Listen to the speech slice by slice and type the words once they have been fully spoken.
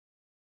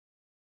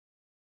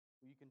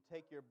can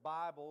take your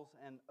Bibles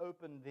and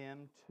open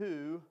them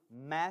to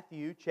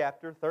Matthew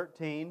chapter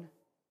 13.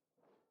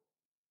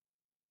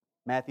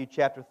 Matthew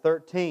chapter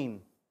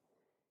 13.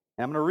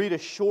 And I'm going to read a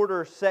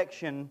shorter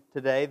section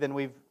today than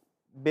we've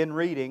been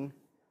reading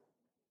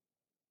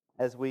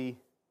as we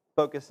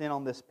focus in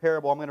on this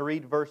parable. I'm going to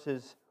read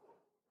verses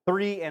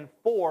 3 and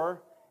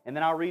 4, and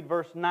then I'll read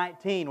verse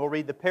 19. We'll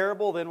read the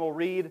parable, then we'll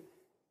read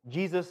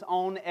Jesus'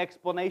 own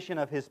explanation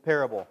of His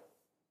parable.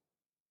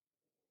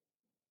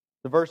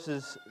 The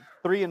verses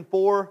 3 and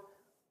 4,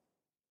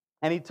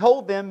 and He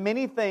told them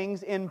many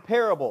things in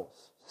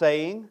parables,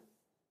 saying,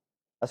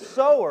 a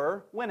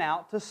sower went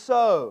out to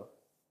sow.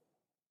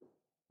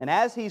 And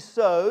as he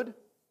sowed,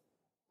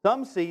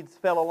 some seeds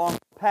fell along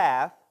the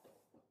path,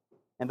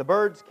 and the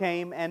birds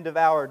came and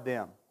devoured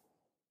them.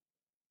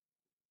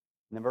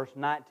 And in verse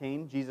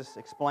 19, Jesus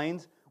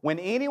explains, when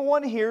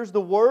anyone hears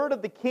the word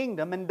of the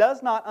kingdom and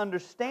does not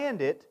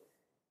understand it,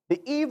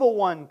 the evil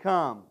one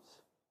comes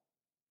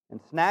and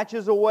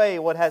snatches away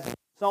what has been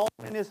sown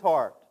in his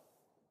heart.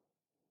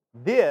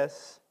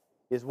 This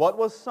is what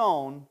was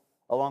sown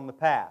along the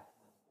path.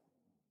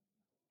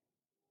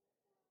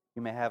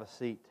 You may have a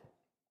seat.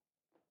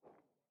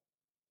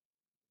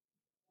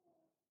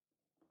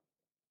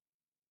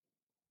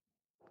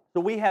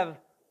 So we have,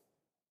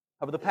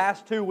 over the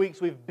past 2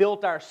 weeks, we've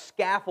built our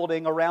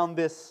scaffolding around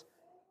this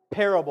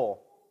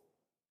parable,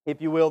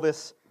 if you will,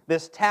 this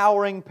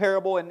towering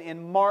parable. And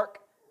in Mark,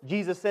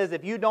 Jesus says,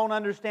 if you don't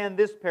understand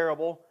this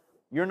parable,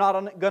 you're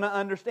not going to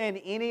understand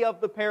any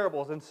of the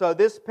parables. And so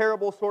this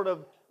parable sort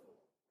of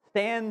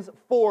stands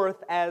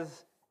forth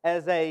as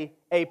a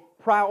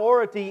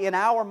priority in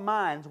our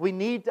minds. We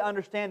need to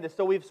understand this.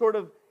 So we've sort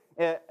of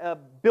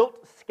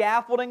built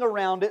scaffolding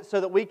around it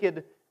so that we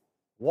could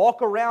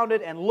walk around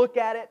it and look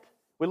at it.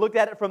 We looked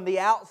at it from the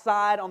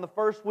outside on the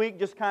first week,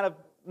 just kind of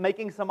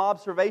making some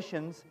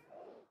observations.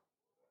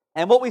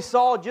 And what we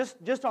saw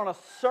just on a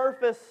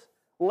surface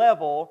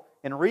level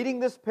in reading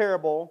this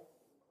parable,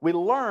 we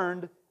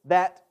learned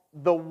that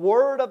the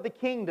word of the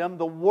kingdom,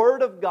 the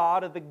word of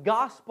God, or the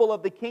gospel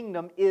of the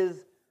kingdom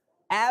is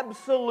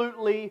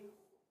absolutely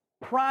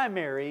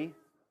primary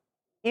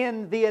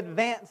in the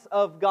advance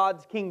of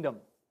God's kingdom.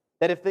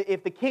 That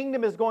if the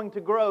kingdom is going to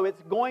grow,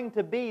 it's going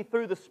to be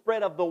through the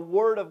spread of the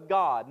word of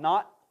God,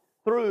 not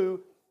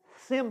through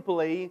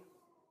simply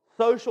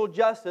social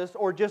justice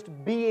or just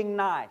being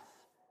nice.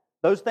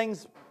 Those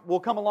things will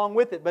come along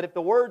with it, but if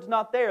the word's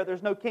not there,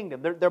 there's no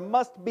kingdom. There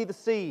must be the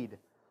seed.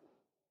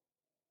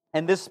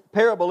 And this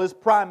parable is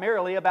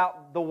primarily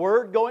about the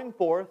word going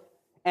forth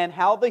and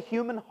how the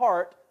human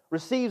heart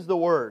receives the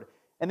word.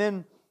 And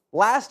then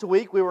last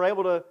week we were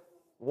able to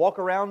walk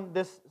around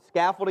this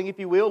scaffolding, if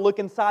you will, look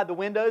inside the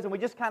windows, and we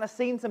just kind of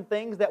seen some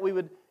things that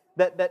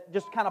that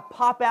just kind of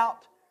pop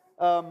out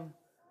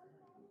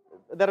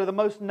that are the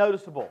most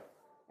noticeable.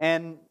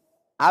 And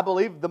I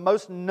believe the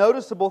most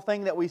noticeable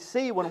thing that we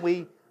see when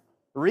we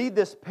read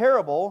this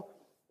parable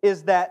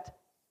is that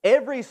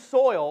every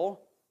soil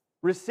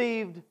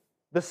received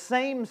the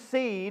same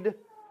seed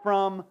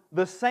from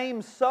the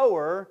same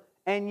sower,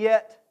 and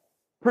yet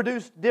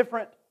produced a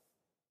different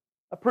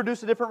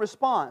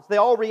response. They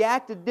all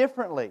reacted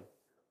differently.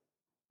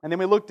 And then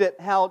we looked at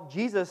how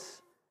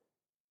Jesus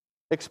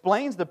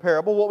explains the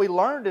parable. What we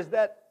learned is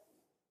that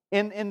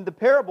in the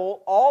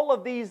parable, all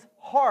of these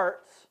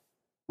hearts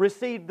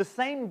received the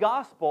same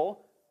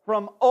gospel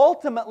from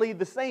ultimately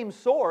the same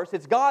source.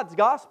 It's God's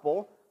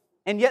gospel,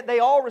 and yet they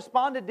all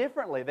responded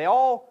differently. They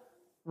all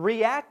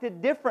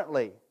reacted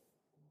differently.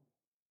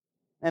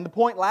 And the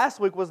point last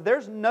week was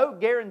there's no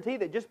guarantee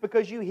that just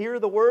because you hear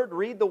the word,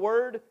 read the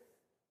word,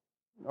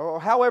 or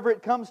however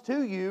it comes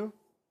to you,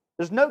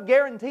 there's no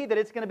guarantee that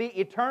it's going to be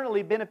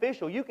eternally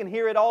beneficial. You can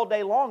hear it all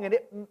day long and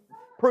it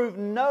prove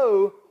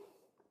no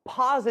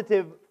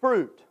positive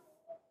fruit.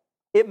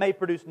 It may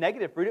produce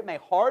negative fruit, it may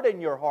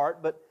harden your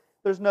heart, but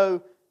there's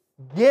no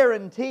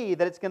guarantee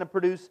that it's going to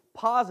produce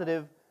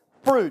positive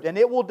fruit. And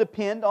it will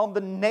depend on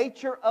the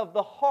nature of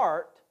the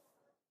heart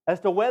as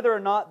to whether or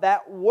not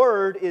that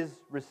word is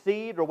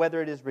received or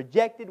whether it is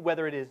rejected,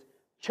 whether it is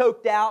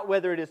choked out,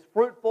 whether it is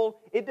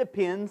fruitful. It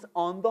depends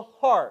on the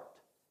heart.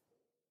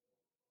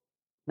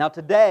 Now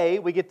today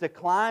we get to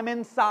climb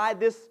inside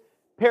this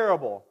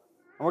parable,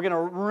 and we're going to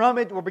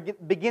rummage. We're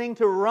beginning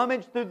to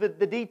rummage through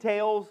the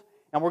details,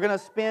 and we're going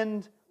to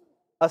spend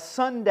a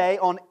Sunday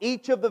on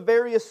each of the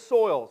various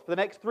soils for the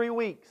next 3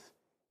 weeks.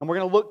 And we're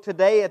going to look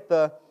today at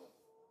the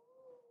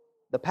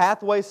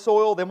pathway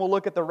soil, then we'll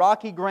look at the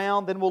rocky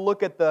ground, then we'll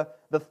look at the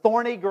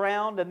thorny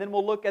ground, and then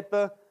we'll look at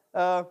the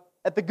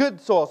good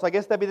soil. So I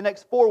guess that'll be the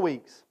next 4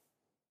 weeks.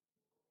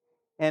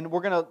 And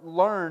we're going to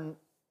learn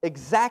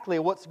exactly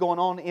what's going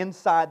on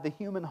inside the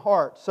human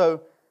heart.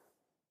 So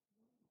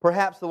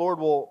perhaps the Lord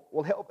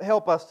will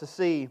help us to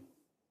see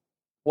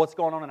what's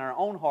going on in our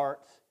own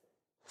hearts,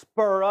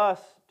 spur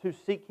us to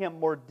seek Him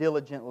more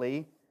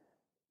diligently.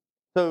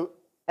 So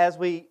as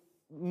we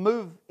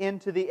move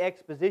into the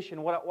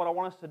exposition, what I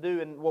want us to do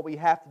and what we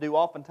have to do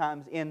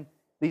oftentimes in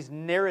these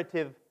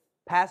narrative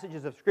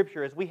passages of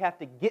Scripture is we have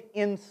to get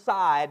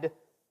inside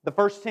the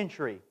first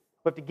century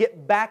We have to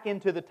get back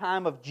into the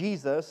time of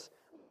Jesus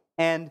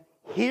and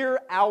hear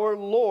our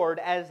Lord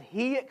as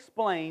He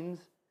explains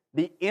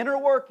the inner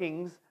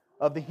workings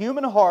of the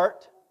human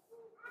heart.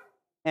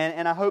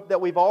 And I hope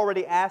that we've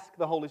already asked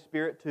the Holy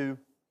Spirit to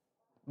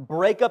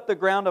break up the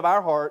ground of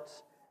our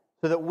hearts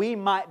so that we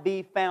might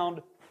be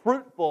found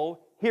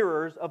fruitful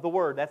hearers of the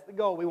Word. That's the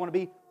goal. We want to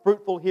be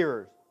fruitful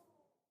hearers.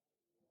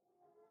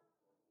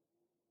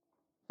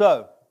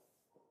 So,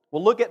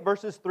 we'll look at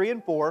verses 3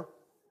 and 4.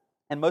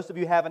 And most of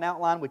you have an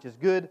outline, which is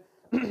good.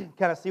 Kind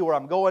of see where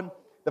I'm going.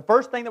 The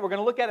first thing that we're going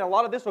to look at, and a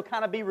lot of this will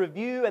kind of be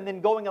review and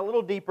then going a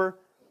little deeper,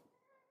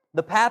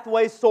 the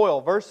pathway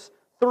soil. Verse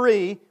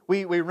 3,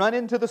 we run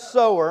into the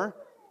sower.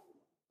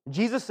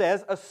 Jesus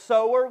says, a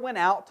sower went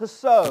out to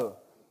sow.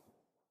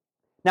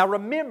 Now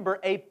remember,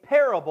 a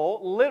parable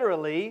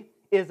literally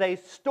is a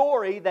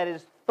story that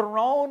is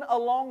thrown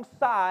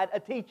alongside a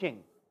teaching.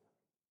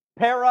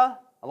 Para,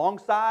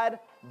 alongside.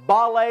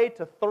 Bale,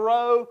 to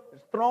throw,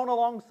 is thrown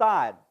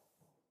alongside.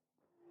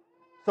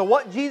 So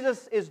what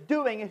Jesus is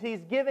doing is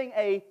He's giving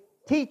a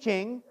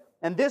teaching,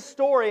 and this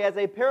story as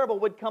a parable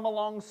would come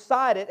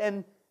alongside it.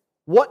 And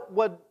what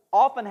would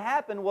often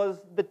happen was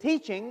the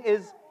teaching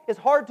is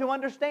hard to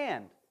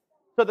understand.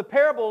 So the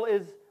parable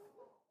is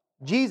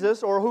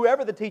Jesus, or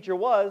whoever the teacher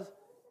was,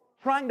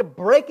 trying to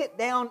break it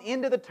down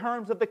into the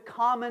terms of the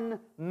common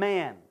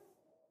man.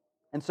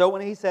 And so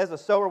when He says a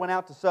sower went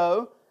out to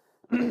sow,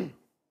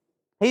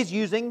 He's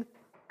using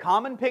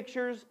common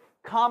pictures,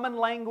 common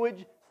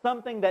language,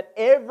 something that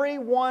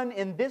everyone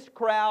in this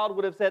crowd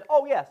would have said,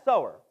 oh yeah,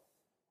 sower.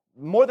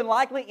 More than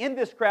likely in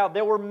this crowd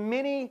there were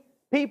many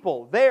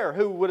people there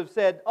who would have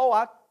said, oh,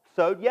 I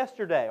sowed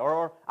yesterday,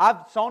 or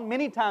I've sown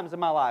many times in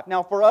my life.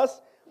 Now for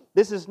us,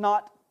 this is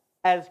not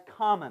as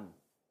common.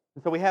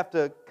 And so we have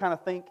to kind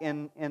of think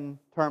in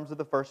terms of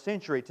the first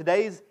century.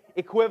 Today's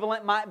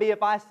equivalent might be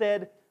if I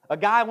said, a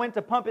guy went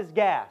to pump his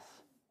gas.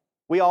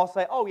 We all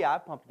say, oh yeah, I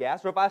pumped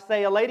gas. Or if I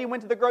say a lady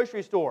went to the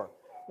grocery store,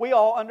 we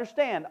all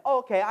understand. Oh,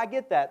 okay, I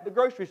get that, the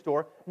grocery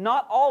store.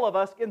 Not all of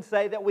us can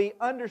say that we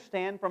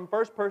understand from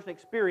first-person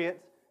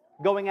experience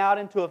going out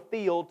into a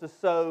field to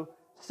sow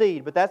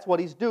seed. But that's what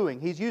He's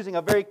doing. He's using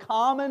a very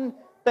common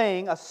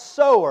thing, a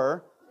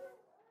sower,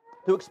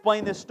 to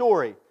explain this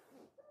story.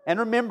 And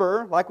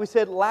remember, like we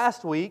said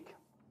last week,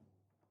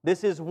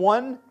 this is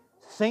one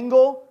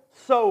single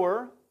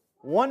sower,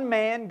 one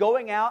man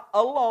going out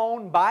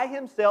alone by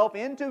himself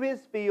into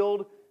his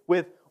field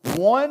with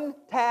one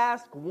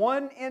task,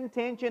 one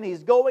intention.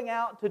 He's going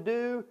out to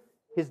do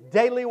his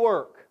daily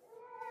work.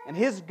 And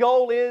his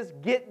goal is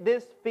get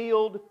this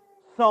field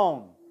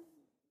sown.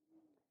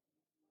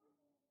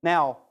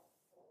 Now,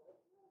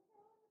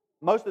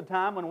 most of the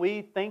time when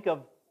we think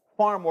of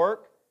farm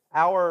work,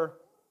 our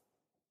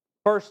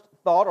first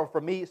thought, or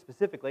for me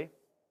specifically,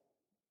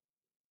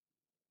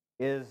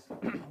 is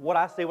what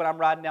I see when I'm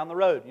riding down the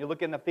road. You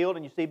look in the field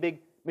and you see big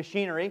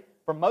machinery.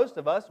 For most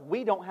of us,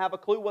 we don't have a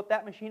clue what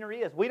that machinery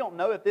is. We don't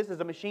know if this is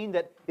a machine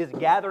that is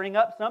gathering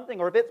up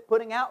something or if it's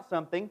putting out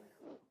something.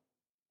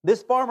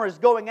 This farmer is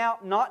going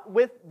out not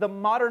with the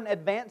modern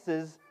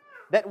advances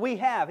that we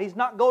have. He's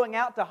not going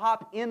out to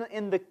hop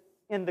in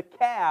the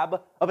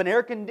cab of an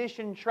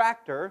air-conditioned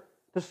tractor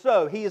to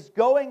sow. He is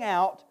going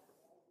out,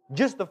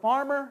 just the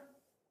farmer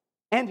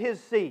and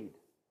his seed.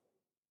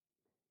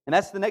 And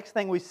that's the next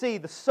thing we see.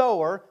 The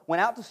sower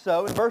went out to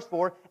sow, in verse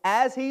 4,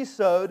 as he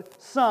sowed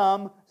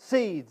some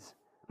seeds.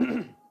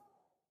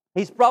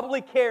 He's probably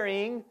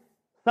carrying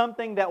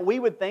something that we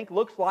would think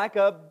looks like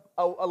a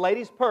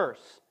lady's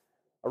purse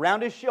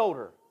around his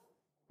shoulder,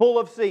 full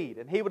of seed.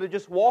 And he would have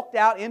just walked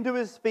out into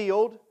his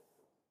field,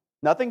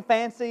 nothing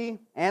fancy,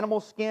 animal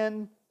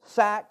skin,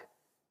 sack,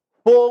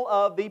 full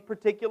of the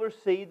particular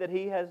seed that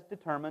he has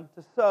determined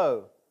to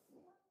sow.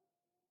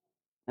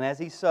 And as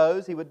he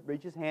sows, he would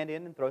reach his hand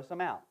in and throw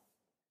some out.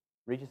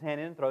 Reach his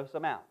hand in and throw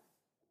some out.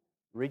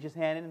 Reach his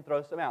hand in and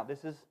throw some out.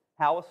 This is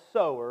how a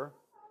sower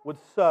would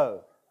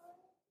sow.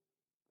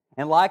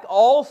 And like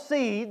all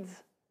seeds,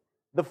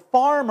 the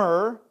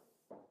farmer,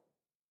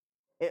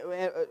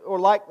 or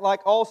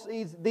like all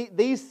seeds,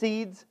 these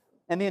seeds,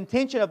 and the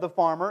intention of the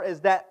farmer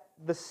is that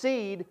the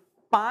seed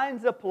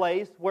finds a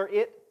place where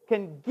it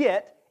can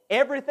get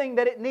everything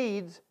that it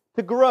needs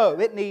to grow.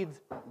 It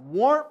needs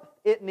warmth,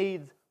 it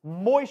needs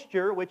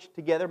moisture, which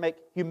together make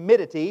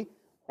humidity,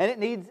 and it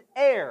needs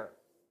air.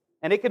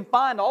 And it can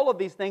find all of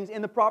these things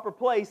in the proper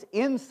place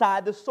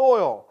inside the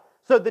soil.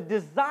 So the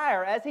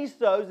desire as he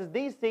sows is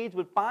these seeds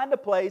would find a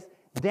place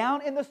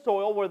down in the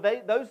soil where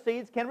those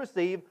seeds can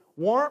receive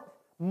warmth,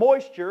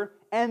 moisture,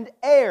 and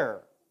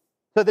air,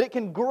 so that it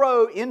can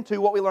grow into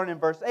what we learn in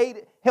verse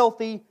 8,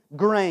 healthy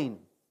grain.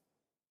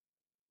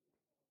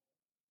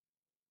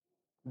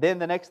 Then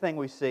the next thing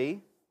we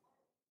see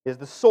is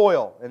the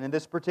soil. And in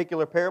this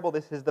particular parable,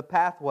 this is the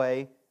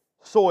pathway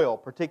soil,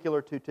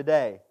 particular to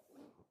today.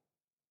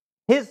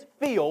 His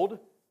field,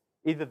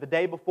 either the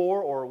day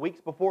before or weeks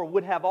before,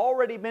 would have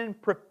already been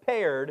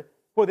prepared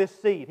for this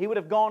seed. He would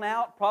have gone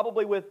out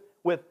probably with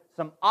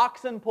some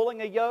oxen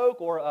pulling a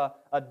yoke, or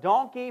a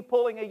donkey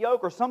pulling a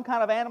yoke, or some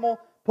kind of animal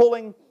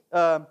pulling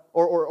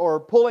or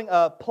pulling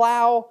a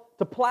plow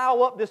to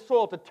plow up this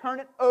soil, to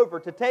turn it over,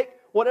 to take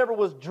whatever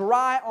was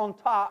dry on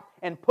top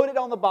and put it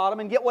on the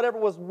bottom and get whatever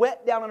was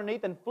wet down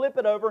underneath and flip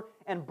it over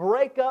and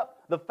break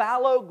up the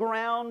fallow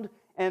ground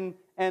and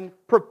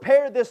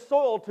prepare this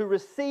soil to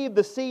receive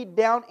the seed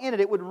down in it.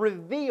 It would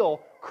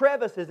reveal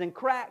crevices and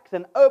cracks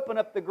and open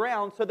up the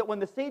ground so that when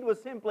the seed was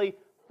simply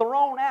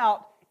thrown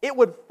out, it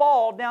would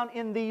fall down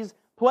in these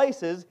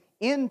places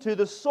into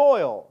the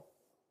soil.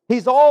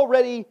 He's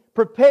already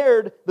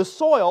prepared the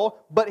soil,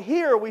 but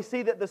here we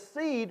see that the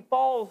seed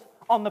falls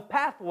on the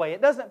pathway.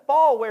 It doesn't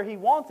fall where He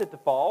wants it to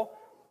fall.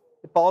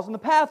 It falls in the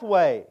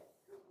pathway.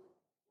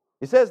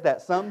 He says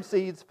that some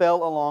seeds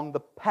fell along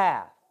the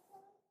path.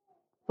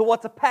 So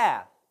what's a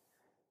path?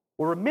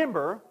 Well,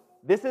 remember,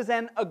 this is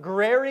an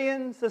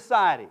agrarian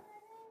society.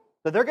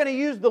 So they're going to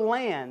use the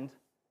land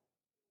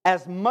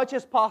as much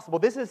as possible.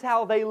 This is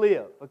how they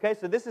live. Okay,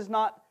 so this is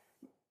not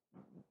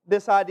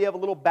this idea of a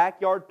little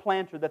backyard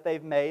planter that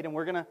they've made,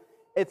 and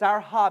it's our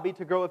hobby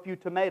to grow a few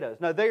tomatoes.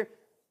 No,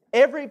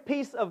 every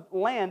piece of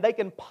land they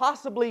can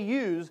possibly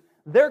use,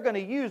 they're going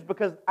to use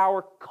because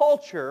our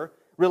culture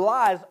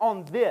relies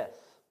on this.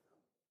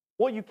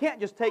 Well, you can't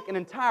just take an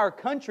entire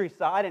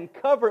countryside and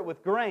cover it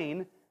with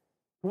grain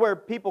where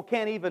people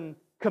can't even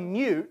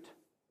commute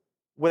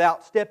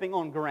without stepping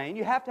on grain.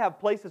 You have to have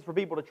places for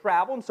people to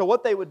travel. And so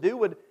what they would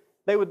do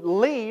they would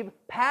leave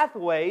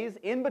pathways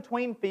in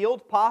between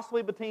fields,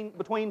 possibly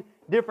between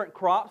different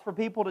crops for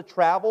people to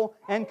travel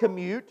and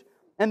commute.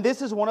 And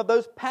this is one of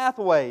those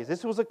pathways.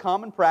 This was a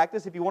common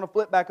practice. If you want to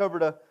flip back over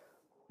to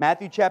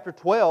Matthew chapter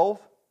 12,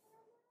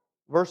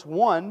 verse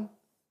 1,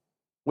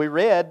 we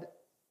read,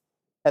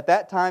 at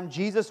that time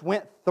Jesus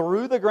went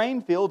through the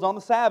grain fields on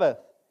the Sabbath.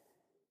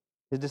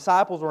 His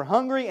disciples were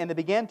hungry, and they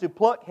began to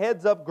pluck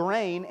heads of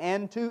grain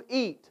and to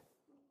eat.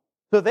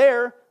 So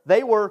there,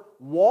 they were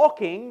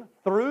walking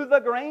through the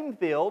grain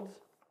fields,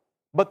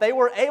 but they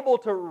were able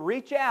to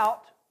reach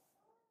out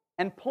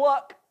and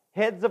pluck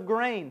heads of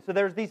grain. So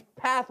there's these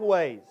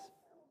pathways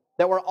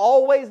that were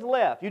always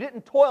left. You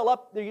didn't toil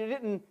up,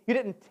 you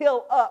didn't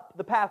till up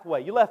the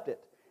pathway. You left it.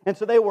 And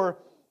so they were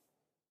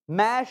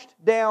mashed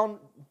down,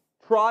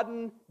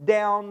 trodden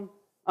down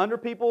under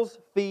people's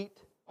feet,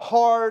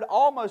 hard,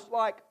 almost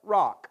like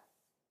rock,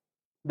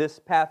 this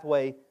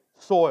pathway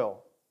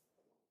soil.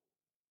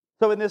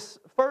 So in this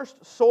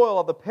first soil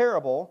of the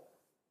parable,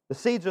 the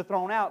seeds are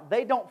thrown out.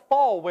 They don't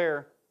fall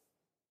where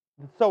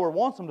the sower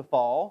wants them to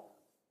fall,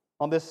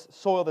 on this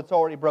soil that's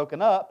already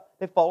broken up.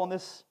 They fall on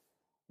this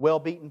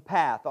well-beaten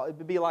path. It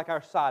would be like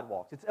our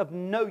sidewalks. It's of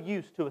no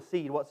use to a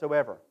seed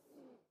whatsoever.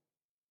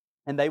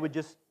 And they would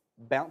just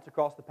bounce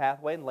across the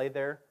pathway and lay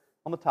there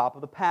on the top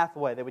of the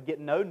pathway. They would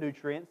get no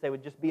nutrients. They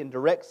would just be in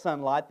direct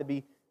sunlight. There'd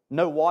be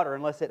no water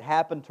unless it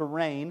happened to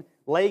rain,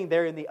 laying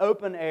there in the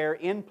open air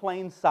in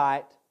plain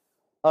sight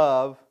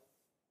of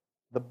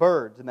the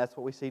birds. And that's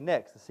what we see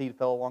next. The seed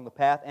fell along the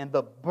path, and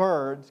the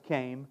birds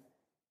came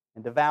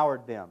and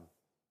devoured them.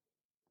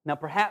 Now,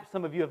 perhaps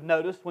some of you have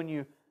noticed when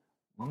you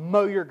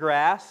mow your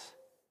grass,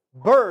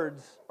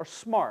 birds are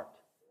smart.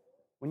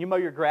 When you mow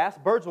your grass,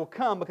 birds will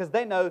come because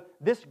they know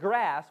this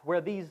grass where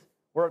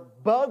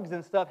bugs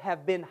and stuff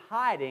have been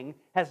hiding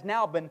has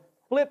now been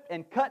flipped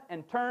and cut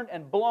and turned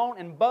and blown,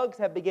 and bugs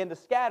have begun to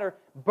scatter.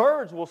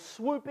 Birds will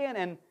swoop in,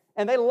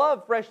 and they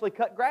love freshly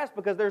cut grass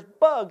because there's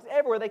bugs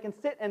everywhere. They can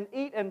sit and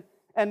eat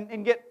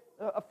and get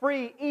a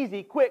free,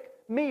 easy, quick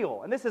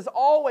meal. And this has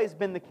always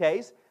been the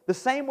case. The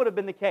same would have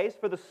been the case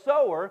for the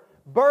sower.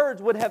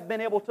 Birds would have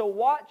been able to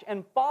watch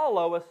and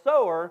follow a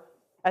sower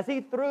as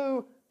he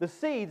threw the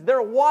seeds.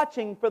 They're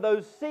watching for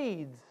those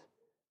seeds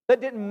that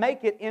didn't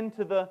make it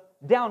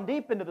down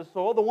deep into the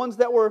soil, the ones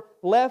that were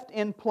left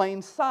in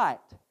plain sight.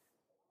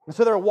 And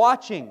so they're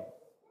watching,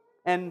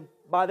 and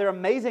by their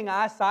amazing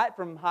eyesight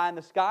from high in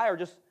the sky or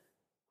just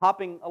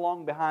hopping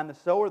along behind the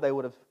sower, they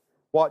would have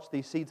watched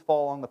these seeds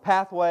fall along the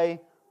pathway.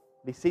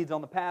 These seeds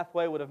on the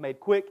pathway would have made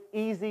quick,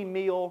 easy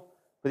meal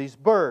for these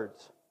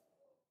birds.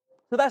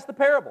 So that's the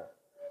parable.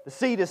 The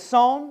seed is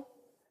sown,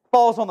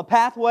 falls on the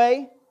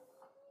pathway.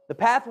 The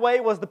pathway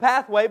was the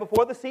pathway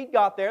before the seed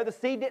got there. The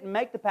seed didn't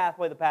make the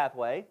pathway the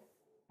pathway.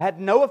 It had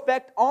no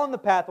effect on the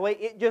pathway.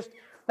 It just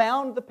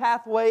found the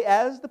pathway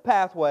as the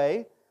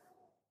pathway.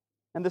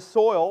 And the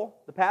soil,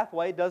 the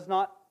pathway, does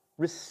not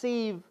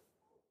receive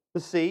the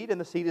seed, and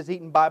the seed is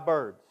eaten by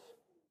birds.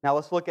 Now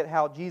let's look at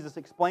how Jesus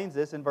explains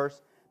this in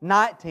verse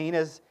 19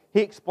 as He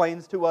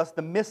explains to us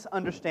the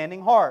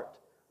misunderstanding heart.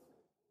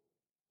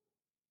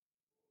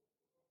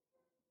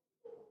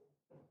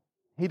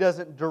 He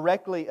doesn't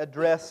directly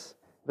address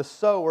the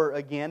sower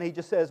again. He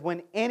just says,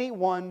 when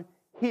anyone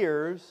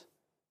hears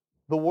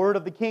the word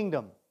of the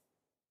kingdom.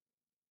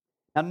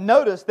 Now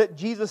notice that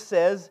Jesus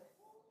says,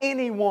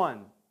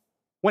 anyone.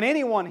 When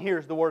anyone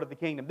hears the word of the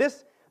kingdom.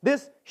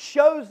 This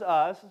shows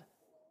us,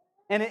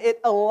 and it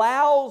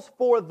allows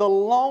for the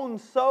lone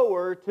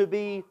sower to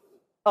be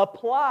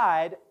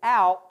applied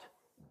out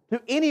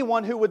to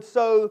anyone who would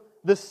sow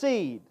the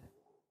seed,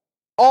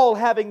 all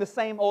having the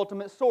same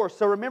ultimate source.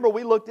 So remember,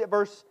 we looked at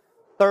verse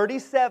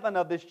 37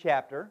 of this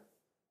chapter,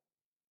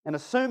 And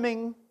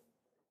assuming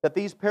that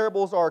these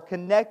parables are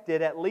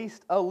connected at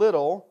least a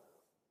little,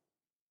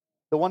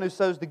 the one who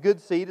sows the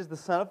good seed is the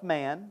Son of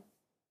Man.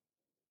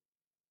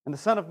 And the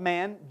Son of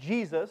Man,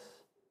 Jesus,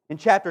 in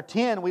chapter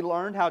 10, we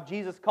learned how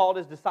Jesus called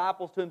His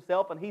disciples to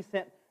Himself and He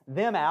sent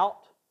them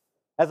out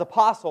as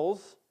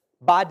apostles.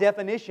 By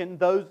definition,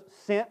 those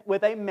sent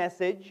with a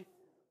message.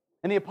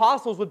 And the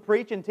apostles would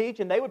preach and teach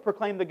and they would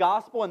proclaim the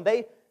gospel, and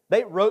they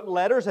wrote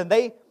letters and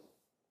they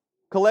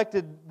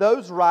collected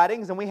those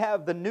writings, and we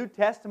have the New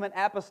Testament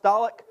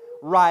apostolic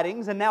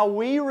writings, and now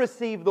we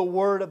receive the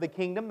word of the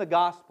kingdom, the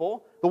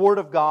gospel, the word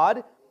of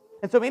God.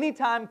 And so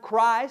anytime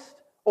Christ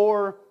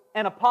or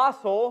an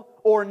apostle,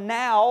 or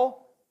now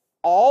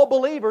all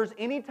believers,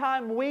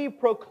 anytime we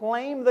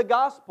proclaim the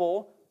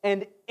gospel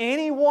and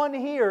anyone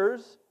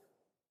hears,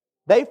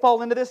 they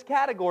fall into this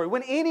category.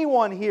 When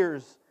anyone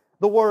hears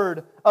the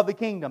word of the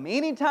kingdom,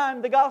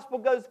 anytime the gospel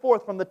goes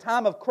forth from the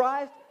time of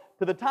Christ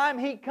to the time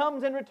He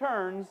comes and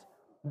returns,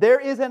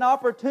 there is an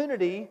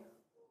opportunity,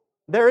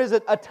 there is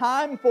a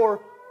time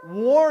for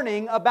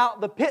warning about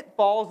the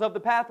pitfalls of the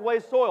pathway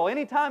soil.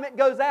 Anytime it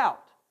goes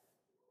out,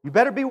 you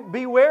better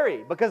be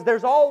wary, because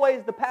there's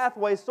always the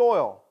pathway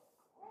soil.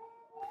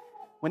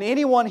 When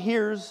anyone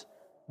hears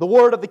the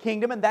word of the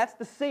kingdom, and that's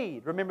the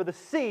seed. Remember, the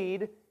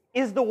seed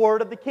is the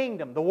word of the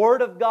kingdom, the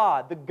word of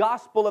God, the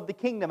gospel of the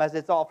kingdom, as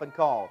it's often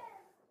called.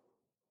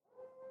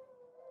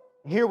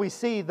 Here we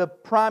see the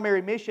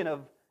primary mission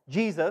of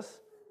Jesus,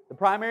 the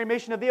primary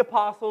mission of the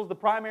apostles, the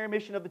primary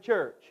mission of the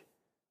church.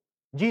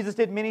 Jesus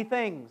did many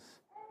things,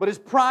 but His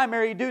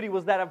primary duty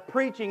was that of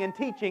preaching and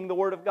teaching the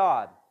word of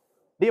God.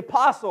 The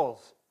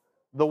apostles,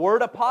 the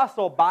word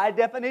apostle, by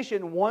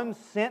definition, one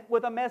sent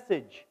with a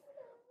message.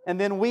 And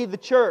then we, the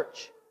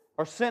church,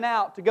 are sent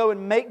out to go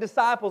and make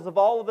disciples of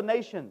all of the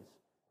nations,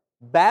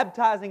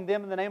 baptizing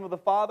them in the name of the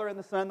Father and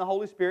the Son and the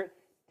Holy Spirit,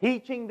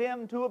 teaching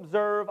them to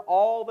observe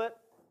all that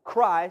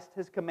Christ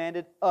has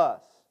commanded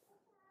us.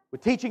 We're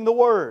teaching the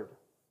Word.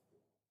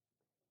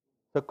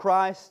 So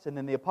Christ and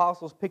then the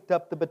apostles picked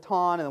up the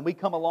baton, and then we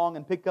come along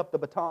and pick up the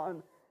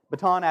baton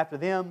after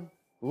them,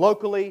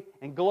 locally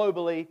and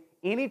globally.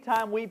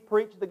 Anytime we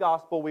preach the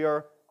gospel, we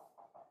are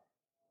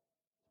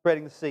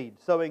spreading the seed,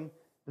 sowing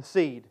the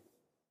seed.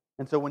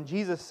 And so when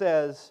Jesus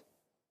says,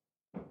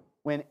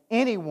 when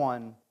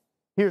anyone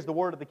hears the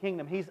word of the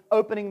kingdom, He's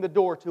opening the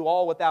door to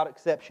all without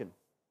exception.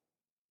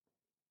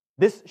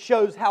 This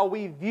shows how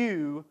we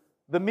view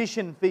the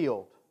mission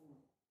field.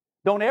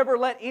 Don't ever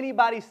let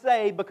anybody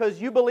say,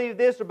 because you believe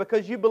this or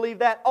because you believe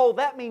that, oh,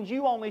 that means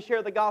you only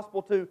share the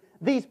gospel to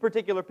these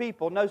particular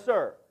people. No,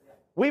 sir.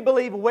 We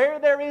believe where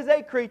there is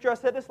a creature, I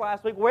said this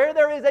last week, where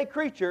there is a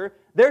creature,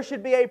 there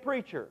should be a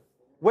preacher.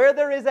 Where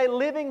there is a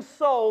living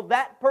soul,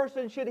 that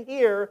person should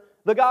hear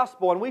the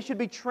gospel. And we should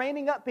be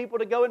training up people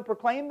to go and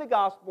proclaim the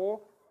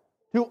gospel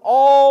to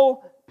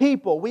all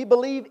people. We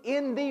believe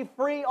in the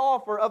free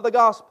offer of the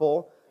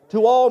gospel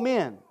to all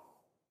men.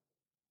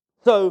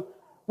 So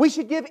we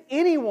should give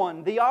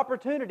anyone the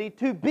opportunity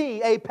to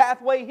be a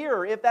pathway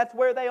hearer if that's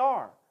where they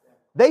are.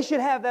 They should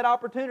have that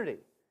opportunity.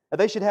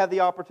 They should have the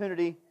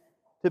opportunity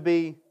to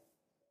be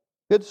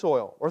good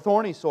soil or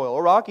thorny soil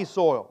or rocky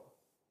soil.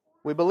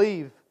 We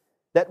believe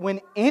that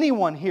when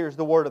anyone hears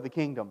the word of the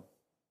kingdom,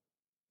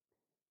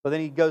 but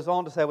then he goes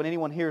on to say, when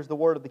anyone hears the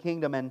word of the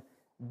kingdom and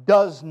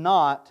does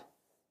not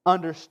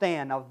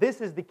understand. Now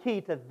this is the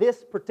key to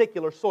this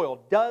particular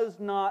soil. Does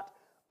not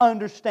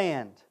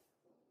understand.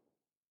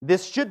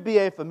 This should be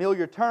a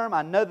familiar term.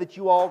 I know that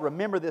you all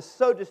remember this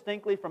so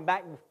distinctly from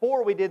back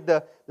before we did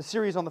the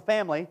series on the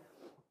family.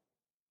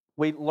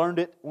 We learned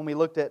it when we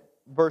looked at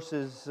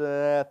verses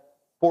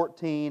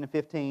 14 and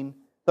 15,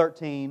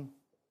 13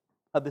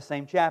 of the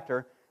same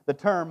chapter. The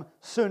term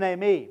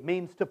sunemi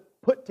means to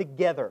put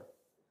together.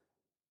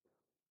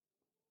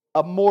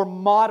 A more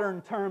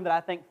modern term that I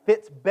think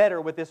fits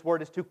better with this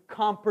word is to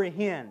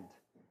comprehend.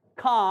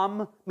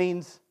 Com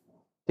means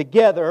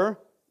together.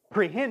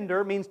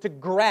 Prehender means to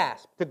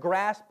grasp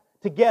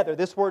together.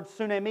 This word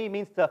sunemi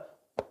means to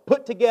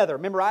put together.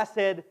 Remember I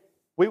said,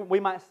 we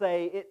might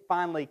say it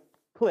finally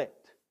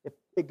clicked.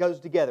 It goes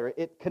together.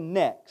 It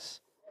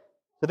connects.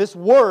 So this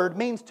word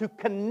means to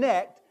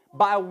connect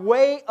by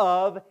way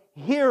of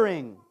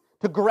hearing.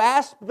 To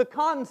grasp the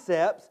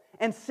concepts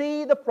and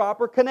see the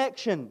proper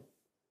connection.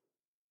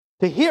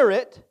 To hear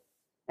it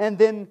and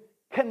then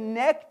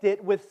connect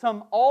it with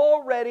some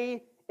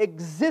already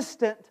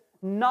existent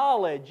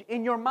knowledge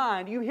in your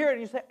mind. You hear it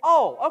and you say,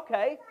 oh,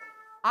 okay,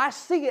 I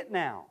see it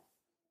now.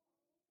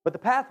 But the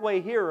pathway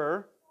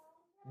hearer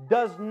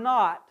does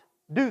not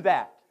do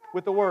that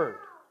with the Word.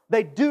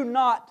 They do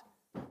not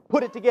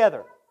put it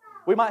together.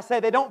 We might say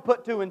they don't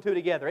put two and two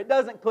together. It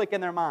doesn't click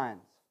in their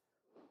minds.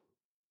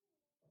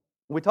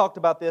 We talked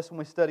about this when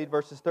we studied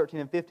verses 13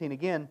 and 15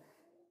 again.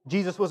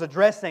 Jesus was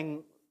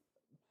addressing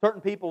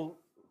certain people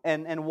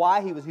and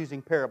why He was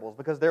using parables,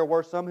 because there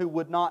were some who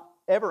would not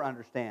ever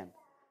understand.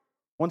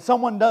 When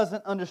someone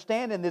doesn't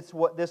understand in this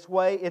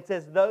way, it's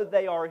as though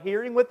they are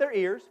hearing with their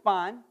ears,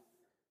 fine.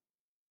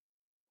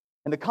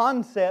 And the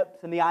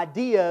concepts and the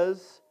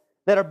ideas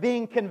that are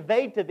being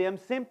conveyed to them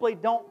simply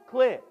don't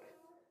click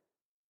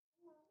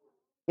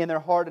in their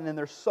heart and in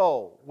their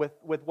soul with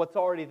what's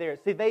already there.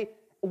 See,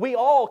 we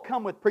all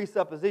come with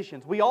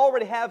presuppositions. We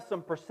already have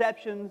some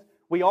perceptions.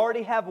 We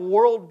already have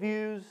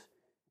worldviews.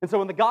 And so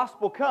when the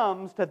gospel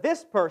comes to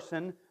this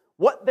person,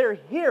 what they're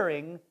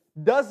hearing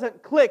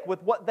doesn't click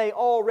with what they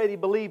already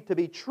believe to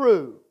be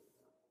true.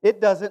 It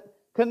doesn't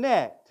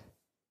connect.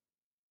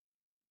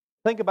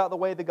 Think about the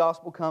way the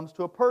gospel comes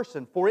to a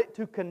person. For it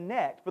to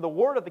connect, for the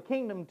word of the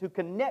kingdom to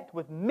connect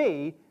with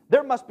me,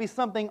 there must be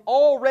something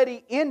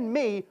already in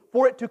me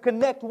for it to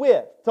connect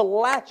with, to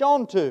latch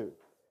onto.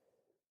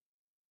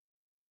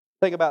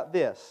 Think about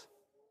this.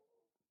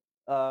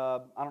 I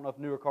don't know if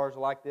newer cars are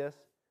like this.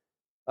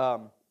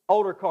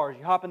 Older cars,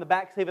 you hop in the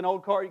back seat of an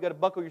old car, you got to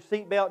buckle your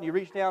seatbelt, and you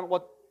reach down,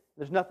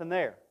 there's nothing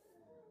there.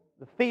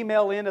 The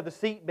female end of the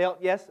seatbelt,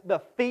 yes, the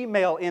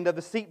female end of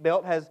the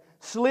seatbelt has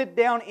slid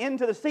down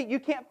into the seat. You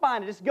can't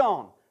find it, it's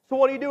gone. So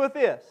what do you do with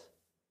this?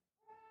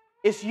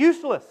 It's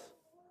useless.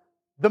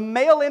 The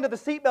male end of the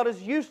seatbelt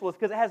is useless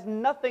because it has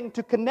nothing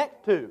to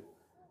connect to.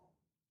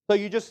 So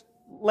you just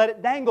let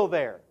it dangle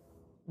there.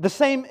 The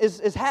same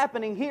is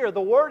happening here.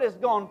 The Word has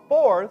gone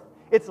forth,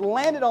 it's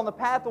landed on the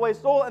pathway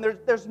soil, and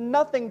there's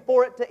nothing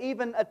for it to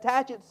even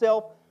attach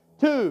itself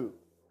to.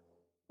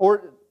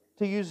 Or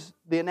to use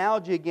the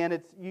analogy again,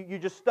 it's you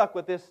just stuck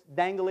with this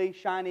dangly,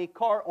 shiny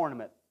car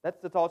ornament.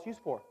 That's all it's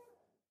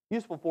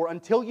useful for.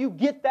 Until you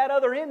get that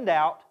other end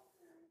out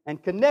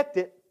and connect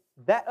it,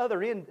 that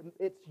other end,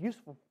 it's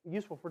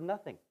useful for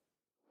nothing.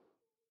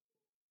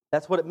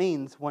 That's what it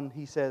means when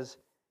he says,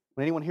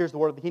 when anyone hears the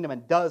word of the kingdom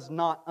and does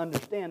not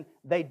understand,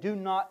 they do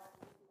not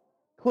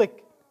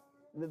click.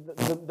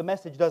 The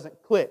message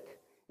doesn't click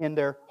in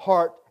their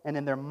heart and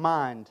in their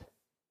mind.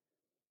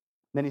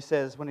 Then he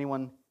says, when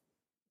anyone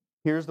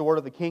hears the word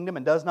of the kingdom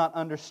and does not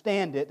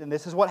understand it, and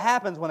this is what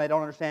happens when they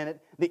don't understand it,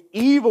 the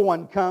evil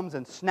one comes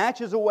and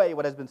snatches away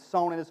what has been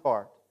sown in his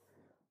heart.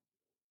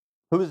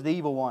 Who is the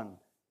evil one?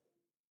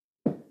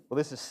 Well,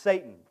 this is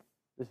Satan.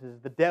 This is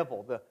the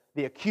devil,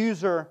 the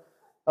accuser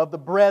of the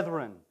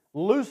brethren.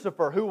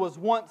 Lucifer, who was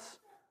once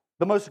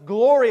the most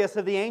glorious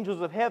of the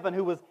angels of heaven,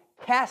 who was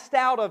cast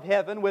out of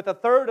heaven with a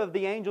third of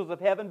the angels of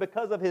heaven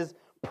because of his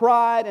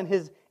pride and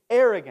his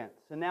arrogance.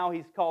 And now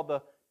he's called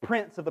the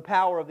prince of the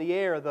power of the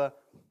air,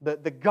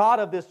 the God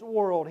of this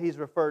world he's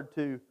referred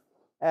to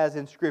as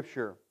in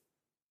Scripture.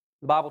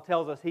 The Bible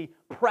tells us he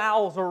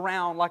prowls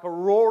around like a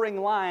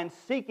roaring lion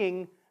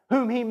seeking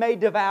whom he may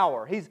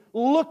devour. He's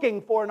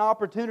looking for an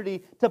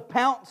opportunity to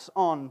pounce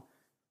on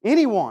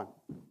anyone.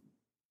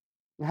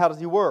 And how does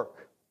he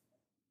work?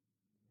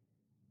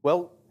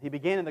 Well, he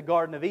began in the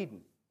Garden of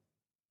Eden.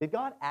 Did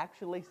God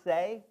actually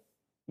say,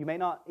 you may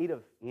not eat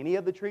of any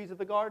of the trees of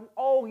the garden?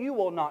 Oh, you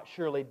will not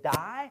surely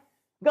die.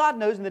 God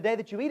knows in the day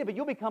that you eat of it,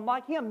 you'll become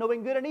like Him,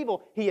 knowing good and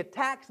evil. He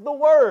attacks the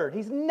Word.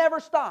 He's never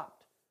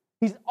stopped.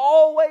 He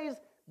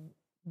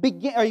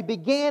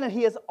began and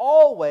He has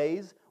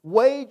always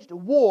waged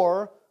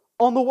war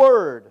on the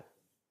Word.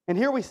 And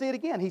here we see it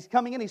again. He's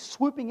coming in, He's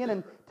swooping in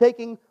and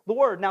taking the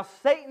Word. Now,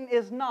 Satan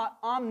is not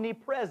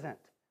omnipresent.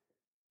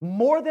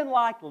 More than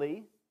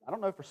likely, I don't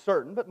know for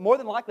certain, but more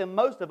than likely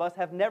most of us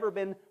have never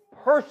been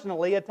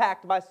personally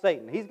attacked by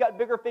Satan. He's got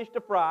bigger fish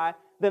to fry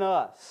than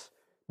us.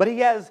 But he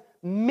has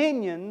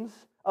minions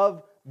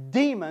of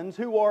demons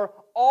who are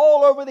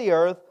all over the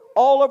earth,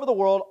 all over the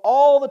world,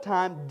 all the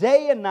time,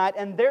 day and night,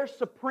 and their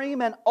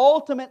supreme and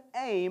ultimate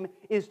aim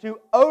is to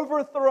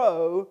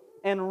overthrow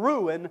and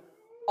ruin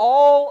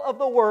all of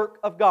the work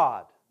of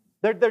God.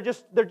 They're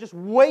just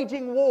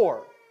waging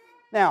war.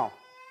 Now,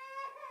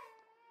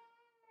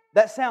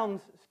 that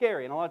sounds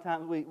scary, and a lot of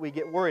times we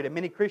get worried, and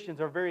many Christians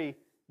are very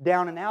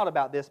down and out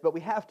about this, but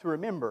we have to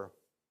remember,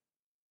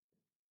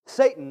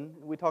 Satan,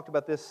 we talked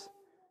about this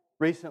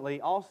recently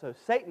also,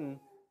 Satan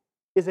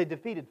is a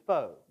defeated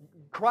foe.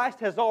 Christ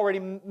has already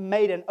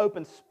made an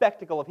open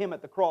spectacle of Him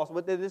at the cross.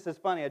 This is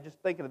funny, I'm just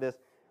thinking of this.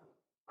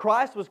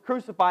 Christ was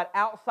crucified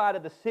outside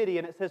of the city,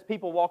 and it says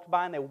people walked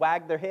by and they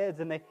wagged their heads,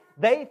 and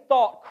they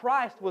thought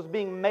Christ was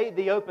being made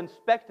the open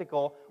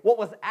spectacle. What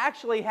was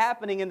actually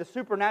happening in the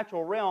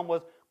supernatural realm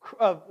was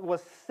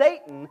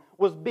Satan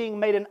was being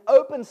made an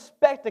open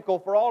spectacle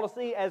for all to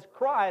see as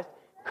Christ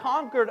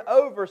conquered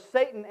over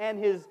Satan and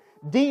his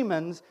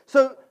demons.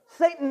 So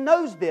Satan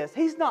knows this.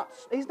 He's not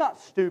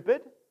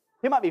stupid.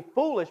 He might be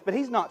foolish, but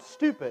he's not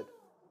stupid.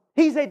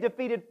 He's a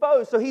defeated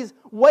foe, so he's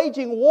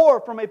waging war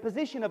from a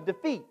position of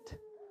defeat.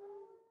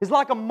 He's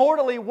like a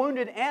mortally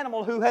wounded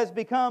animal who has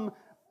become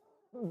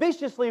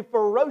viciously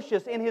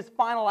ferocious in his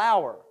final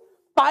hour,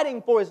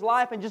 fighting for his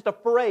life and just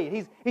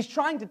afraid. He's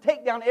trying to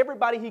take down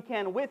everybody he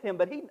can with him,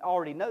 but he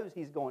already knows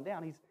he's going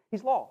down.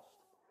 He's lost.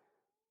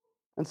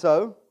 And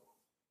so,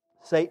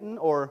 Satan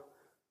or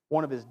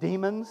one of his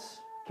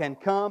demons can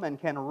come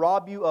and can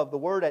rob you of the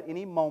Word at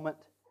any moment.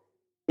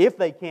 If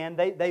they can,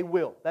 they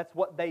will. That's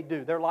what they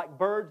do. They're like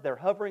birds. They're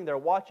hovering. They're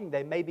watching.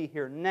 They may be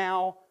here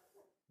now,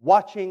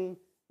 watching,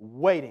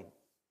 waiting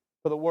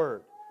for the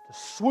Word to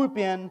swoop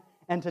in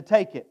and to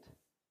take it.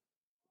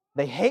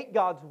 They hate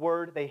God's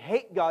Word. They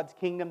hate God's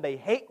kingdom. They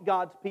hate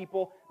God's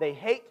people. They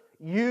hate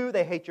you.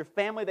 They hate your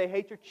family. They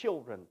hate your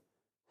children.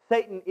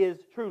 Satan is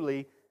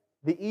truly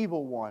the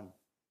evil one.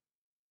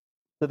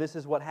 So this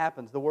is what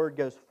happens. The Word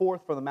goes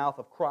forth from the mouth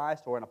of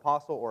Christ or an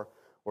apostle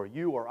or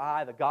you or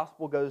I. The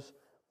gospel goes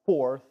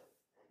forth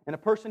and a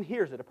person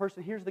hears it. A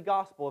person hears the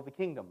gospel of the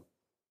kingdom.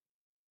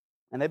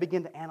 And they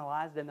begin to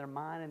analyze it in their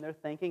mind and their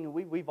thinking. And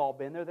we've all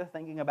been there. They're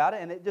thinking about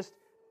it. And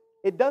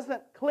it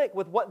doesn't click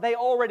with what they're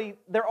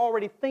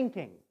already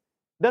thinking.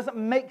 It doesn't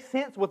make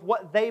sense with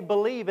what they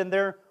believe in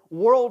their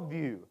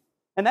worldview.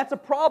 And that's a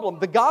problem.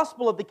 The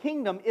gospel of the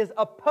kingdom is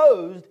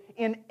opposed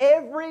in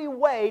every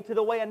way to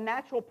the way a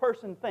natural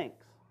person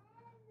thinks.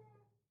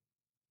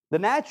 The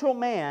natural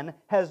man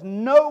has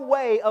no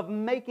way of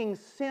making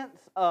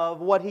sense of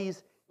what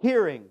he's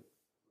hearing.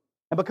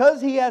 And because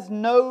he has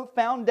no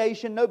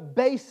foundation, no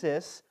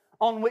basis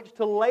on which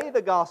to lay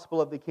the gospel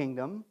of the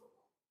kingdom,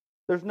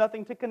 there's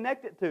nothing to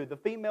connect it to. The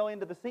female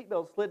end of the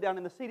seatbelt slid down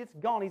in the seat. It's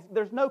gone.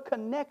 There's no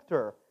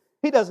connector.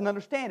 He doesn't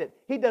understand it.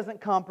 He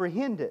doesn't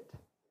comprehend it.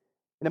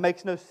 And it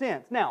makes no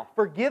sense. Now,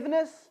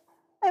 forgiveness,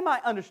 they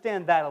might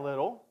understand that a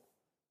little.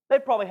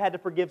 They've probably had to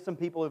forgive some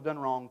people who've done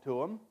wrong to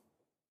them.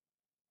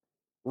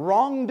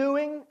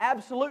 Wrongdoing,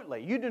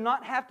 absolutely. You do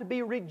not have to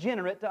be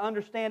regenerate to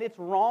understand it's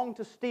wrong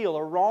to steal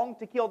or wrong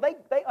to kill. They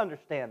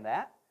understand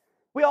that.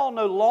 We all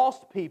know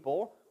lost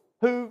people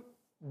who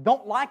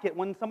don't like it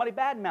when somebody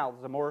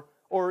badmouths them.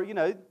 Or you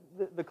know,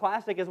 the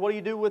classic is, what do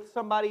you do with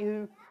somebody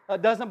who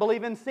doesn't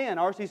believe in sin?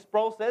 R.C.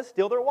 Sproul says,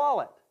 steal their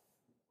wallet.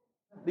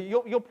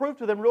 You'll prove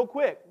to them real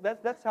quick.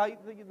 That's how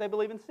they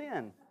believe in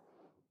sin.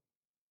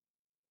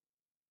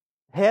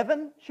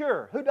 Heaven?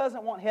 Sure. Who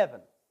doesn't want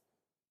heaven?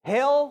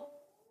 Hell?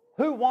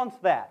 Who wants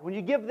that? When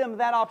you give them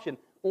that option,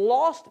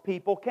 lost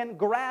people can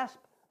grasp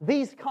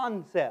these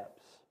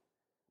concepts.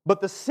 But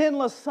the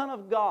sinless Son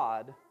of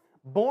God,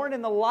 born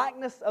in the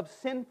likeness of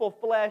sinful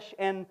flesh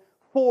and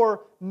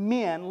for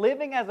men,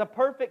 living as a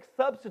perfect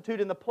substitute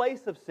in the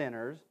place of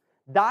sinners,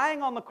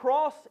 dying on the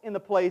cross in the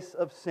place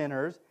of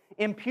sinners,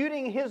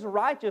 imputing His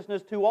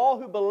righteousness to all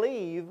who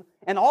believe,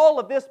 and all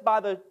of this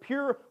by the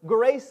pure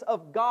grace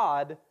of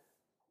God,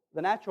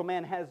 the natural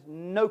man has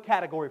no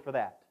category for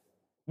that.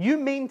 You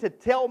mean to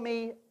tell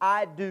me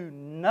I do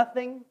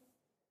nothing?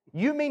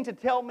 You mean to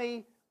tell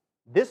me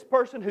this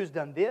person who's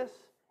done this,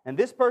 and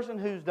this person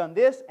who's done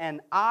this,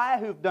 and I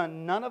who've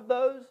done none of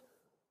those,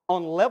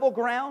 on level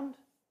ground,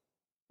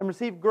 and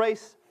receive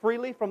grace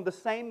freely from the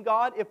same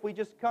God if we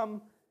just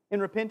come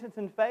in repentance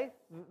and faith?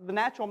 The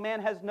natural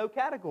man has no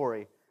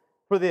category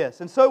for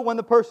this. And so when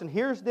the person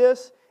hears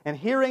this, and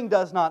hearing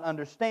does not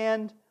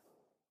understand,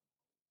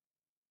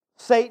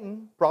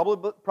 Satan,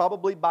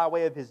 probably by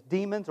way of his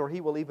demons, or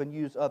he will even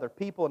use other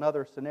people in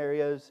other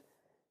scenarios,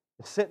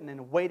 is sitting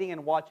and waiting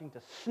and watching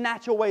to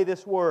snatch away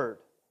this word.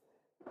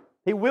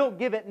 He will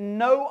give it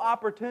no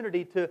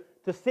opportunity to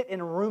sit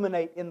and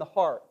ruminate in the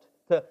heart,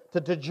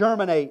 to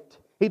germinate.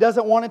 He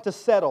doesn't want it to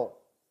settle.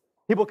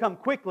 He will come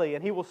quickly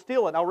and he will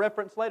steal it. I'll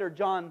reference later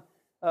John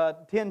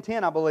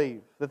 10:10, I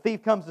believe. The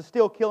thief comes to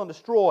steal, kill, and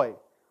destroy.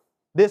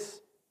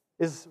 This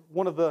is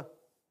one of the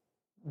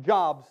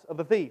jobs of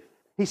the thief.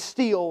 He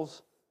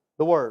steals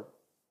the word.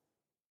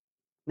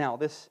 Now,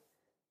 this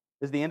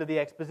is the end of the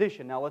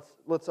exposition. Now,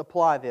 let's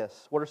apply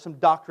this. What are some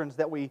doctrines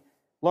that we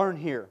learn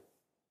here?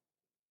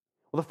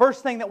 Well, the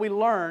first thing that we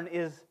learn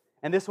is,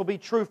 and this will be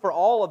true for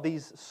all of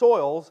these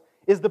soils,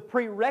 is the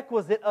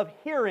prerequisite of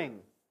hearing.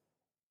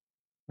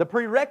 The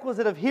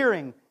prerequisite of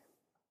hearing.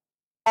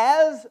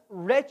 As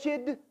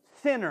wretched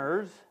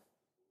sinners,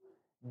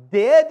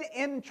 dead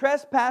in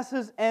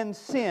trespasses and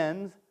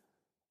sins,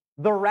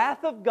 the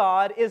wrath of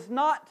God is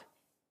not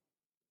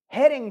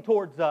heading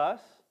towards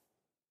us.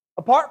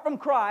 Apart from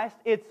Christ,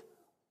 it's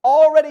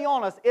already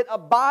on us. It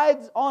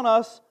abides on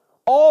us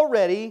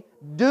already,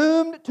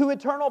 doomed to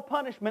eternal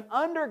punishment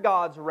under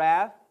God's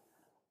wrath,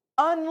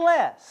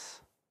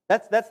 unless,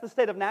 that's the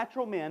state of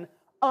natural men,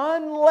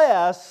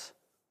 unless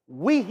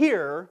we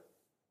hear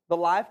the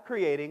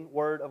life-creating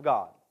Word of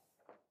God.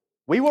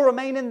 We will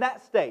remain in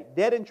that state,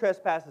 dead in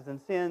trespasses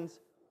and sins,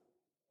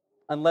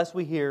 unless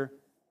we hear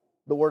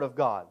the Word of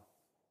God.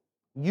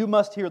 You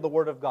must hear the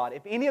Word of God.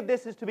 If any of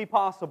this is to be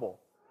possible,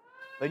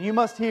 then you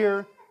must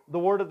hear the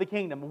Word of the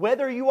kingdom.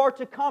 Whether you are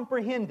to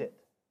comprehend it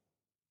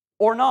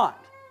or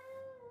not,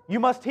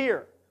 you must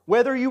hear.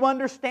 Whether you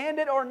understand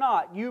it or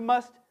not, you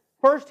must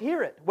first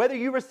hear it. Whether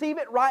you receive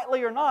it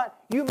rightly or not,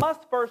 you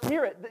must first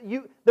hear it.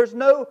 There's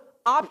no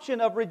option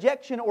of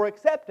rejection or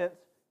acceptance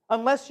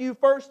unless you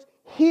first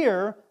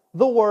hear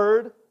the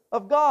Word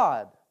of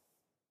God.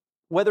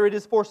 Whether it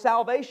is for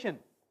salvation,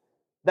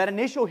 that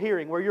initial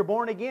hearing where you're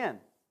born again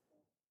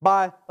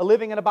by a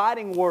living and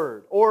abiding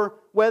Word, or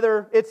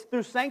whether it's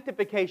through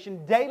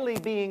sanctification, daily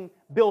being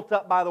built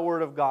up by the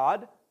Word of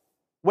God,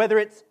 whether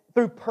it's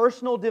through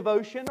personal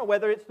devotion, or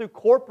whether it's through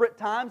corporate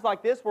times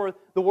like this where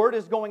the Word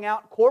is going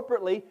out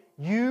corporately,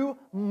 you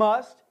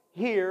must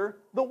hear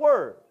the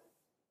Word.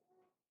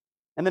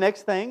 And the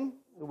next thing,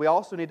 we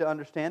also need to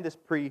understand this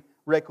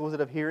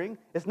prerequisite of hearing,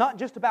 it's not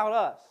just about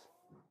us.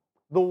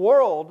 the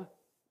world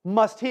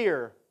must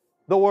hear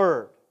the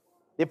Word.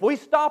 If we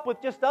stop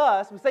with just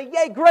us and say,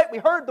 yay, great, we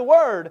heard the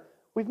Word,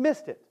 we've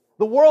missed it.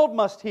 The world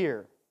must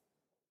hear.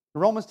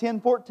 In Romans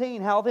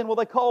 10:14, how then will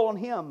they call on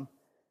Him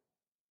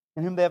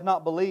in whom they have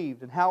not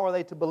believed? And how are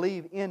they to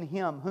believe in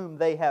Him whom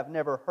they have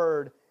never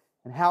heard?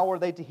 And how are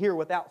they to hear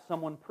without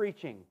someone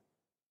preaching?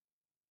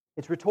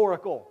 It's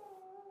rhetorical.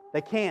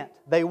 They can't.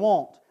 They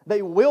won't.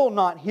 They will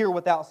not hear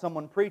without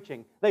someone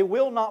preaching. They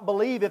will not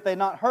believe if they've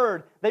not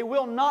heard. They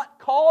will not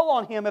call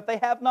on Him if they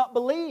have not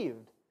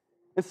believed.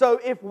 And so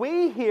if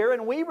we hear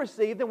and we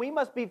receive, then we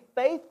must be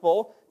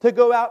faithful to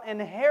go out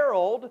and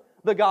herald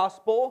the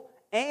gospel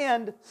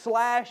and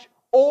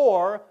 /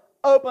 or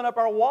open up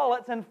our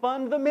wallets and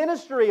fund the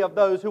ministry of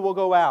those who will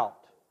go out.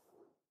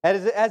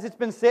 As it's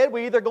been said,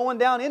 we're either going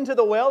down into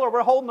the well or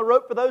we're holding the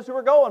rope for those who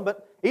are going.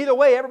 But either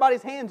way,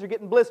 everybody's hands are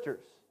getting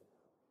blisters.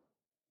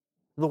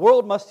 The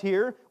world must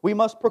hear. We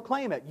must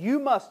proclaim it. You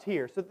must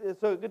hear. So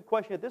a good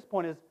question at this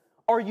point is,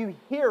 are you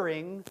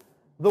hearing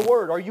the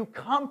Word? Are you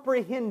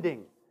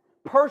comprehending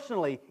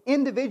personally,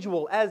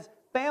 individual, as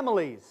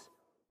families,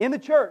 in the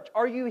church?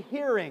 Are you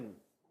hearing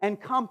and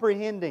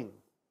comprehending?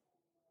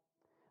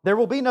 There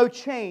will be no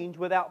change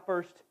without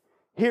first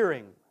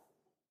hearing.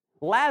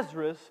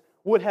 Lazarus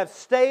would have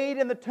stayed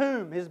in the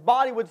tomb. His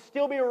body would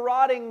still be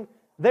rotting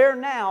there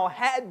now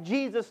had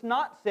Jesus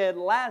not said,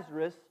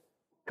 Lazarus,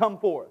 come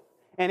forth.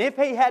 And if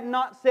He had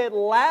not said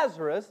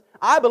Lazarus,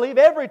 I believe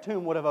every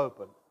tomb would have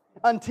opened.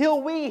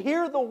 Until we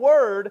hear the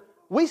Word,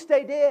 we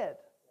stay dead.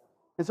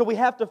 And so we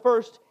have to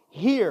first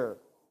hear.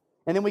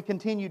 And then we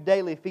continue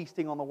daily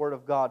feasting on the Word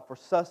of God for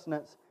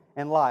sustenance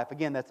and life.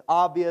 Again, that's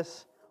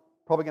obvious.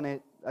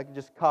 I can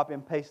just copy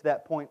and paste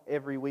that point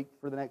every week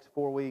for the next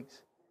 4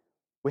 weeks.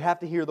 We have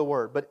to hear the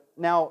Word. But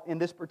now, in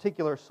this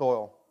particular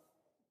soil,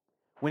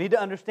 we need to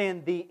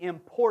understand the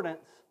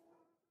importance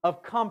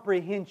of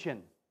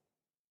comprehension.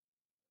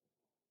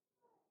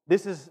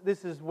 This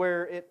is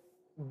where it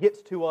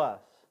gets to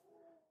us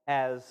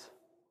as,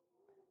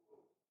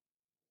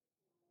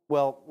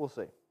 well, we'll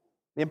see.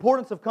 The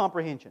importance of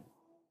comprehension.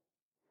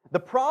 The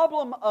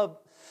problem of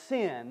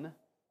sin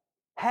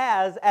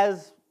has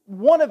as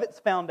one of its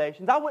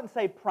foundations, I wouldn't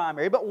say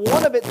primary, but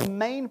one of its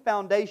main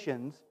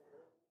foundations,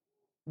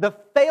 the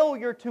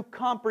failure to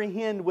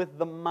comprehend with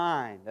the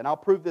mind. And I'll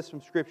prove this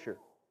from Scripture.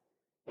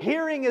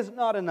 Hearing is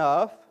not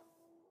enough,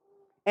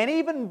 and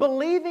even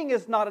believing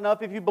is not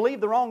enough if you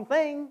believe the wrong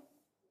thing.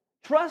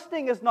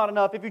 Trusting is not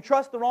enough if you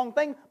trust the wrong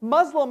thing.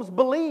 Muslims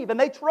believe and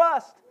they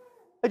trust.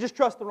 They just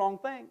trust the wrong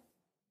thing.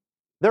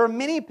 There are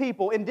many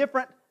people in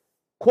different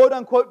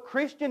quote-unquote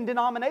Christian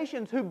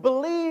denominations who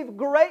believe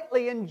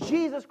greatly in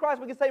Jesus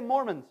Christ. We can say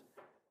Mormons.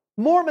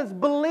 Mormons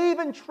believe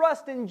and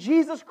trust in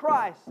Jesus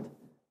Christ.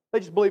 They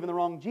just believe in the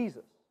wrong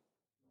Jesus.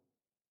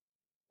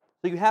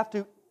 So you have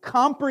to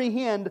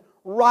comprehend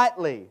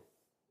rightly.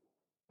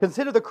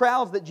 Consider the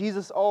crowds that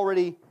Jesus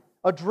already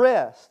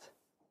addressed.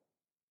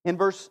 In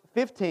verse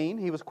 15,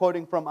 He was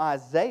quoting from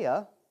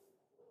Isaiah.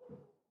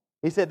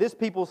 He said, "This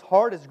people's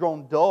heart has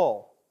grown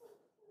dull.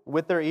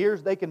 With their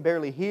ears they can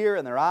barely hear,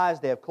 and their eyes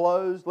they have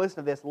closed." Listen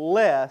to this.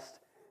 "Lest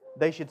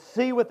they should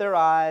see with their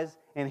eyes,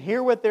 and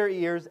hear with their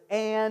ears,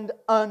 and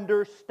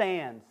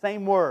understand."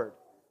 Same word.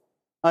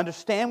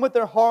 "Understand with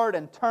their heart,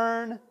 and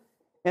turn,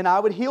 and I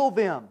would heal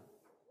them."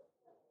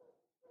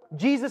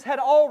 Jesus had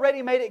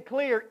already made it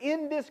clear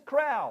in this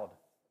crowd,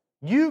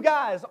 you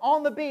guys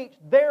on the beach,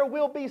 there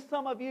will be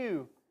some of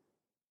you,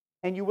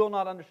 and you will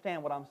not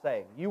understand what I'm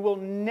saying. You will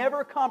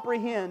never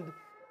comprehend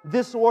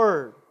this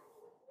word.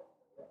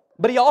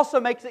 But He also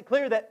makes it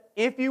clear that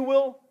if you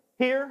will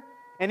hear,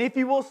 and if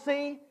you will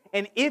see,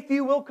 and if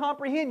you will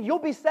comprehend, you'll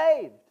be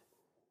saved.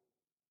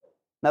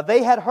 Now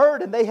they had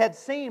heard and they had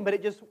seen, but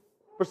it just,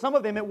 for some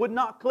of them, it would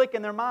not click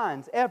in their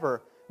minds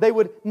ever. They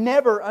would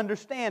never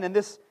understand. And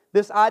this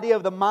idea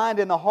of the mind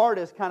and the heart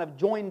is kind of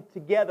joined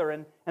together,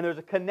 and there's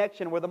a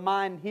connection where the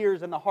mind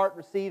hears and the heart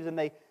receives, and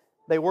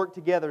they work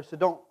together. So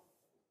don't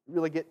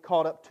really get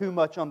caught up too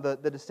much on the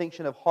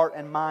distinction of heart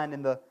and mind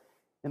in the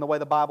way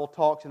the Bible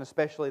talks, and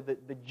especially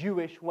the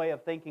Jewish way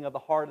of thinking of the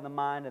heart and the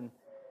mind and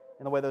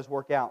the way those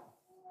work out.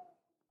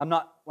 When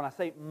I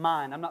say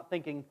mind, I'm not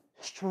thinking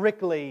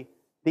strictly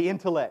the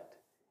intellect.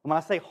 And when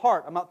I say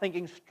heart, I'm not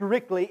thinking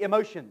strictly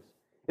emotions.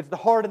 It's the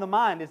heart and the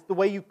mind. It's the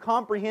way you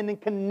comprehend and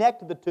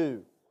connect the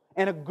two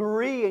and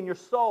agree in your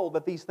soul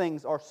that these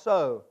things are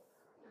so.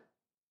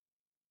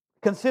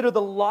 Consider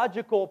the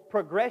logical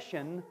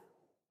progression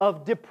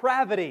of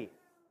depravity.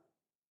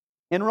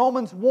 In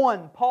Romans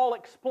 1, Paul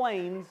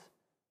explains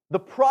the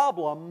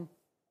problem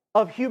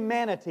of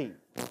humanity.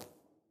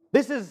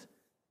 This is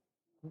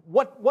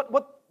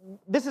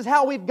this is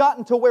how we've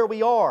gotten to where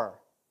we are.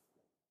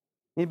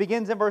 He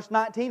begins in verse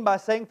 19 by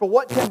saying, "For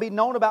what can be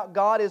known about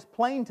God is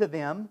plain to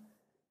them,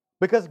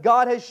 because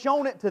God has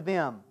shown it to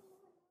them.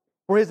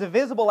 For His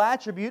invisible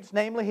attributes,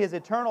 namely His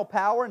eternal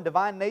power and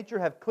divine nature,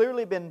 have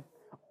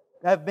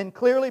been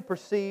clearly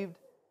perceived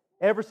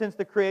ever since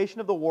the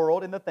creation of the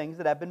world and the things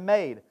that have been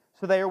made.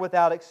 So they are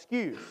without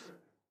excuse.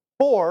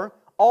 For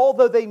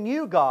although they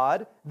knew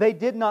God, they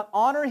did not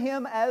honor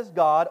Him as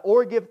God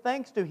or give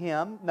thanks to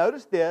Him.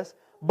 Notice this,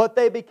 but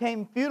they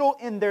became futile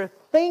in their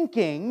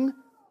thinking,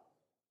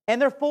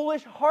 and their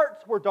foolish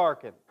hearts were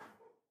darkened.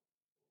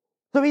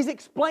 So He's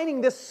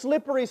explaining this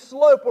slippery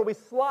slope where we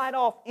slide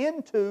off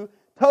into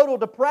total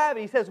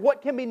depravity. He says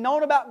what can be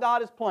known about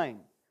God is plain.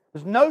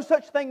 There's no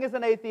such thing as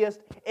an atheist.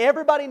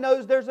 Everybody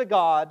knows there's a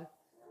God.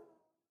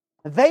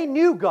 They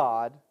knew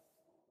God.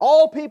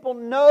 All people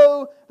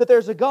know that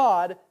there's a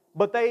God,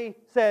 but they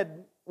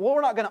said, well,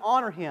 we're not going to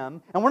honor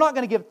Him, and we're not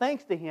going to give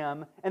thanks to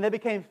Him, and they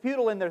became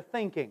futile in their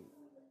thinking.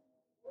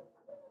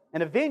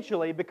 And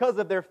eventually, because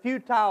of their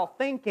futile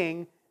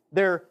thinking,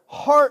 their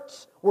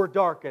hearts were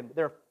darkened.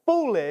 Their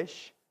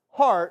foolish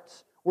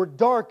hearts were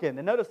darkened.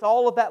 And notice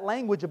all of that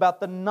language about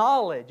the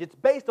knowledge. It's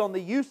based on the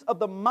use of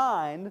the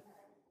mind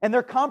and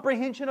their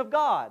comprehension of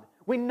God.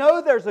 We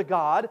know there's a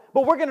God,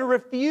 but we're going to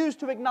refuse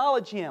to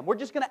acknowledge Him. We're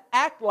just going to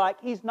act like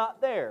He's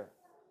not there.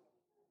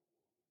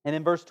 And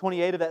in verse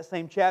 28 of that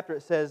same chapter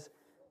it says,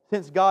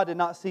 since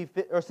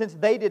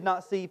they did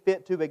not see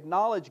fit to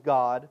acknowledge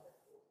God,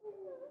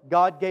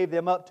 God gave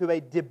them up to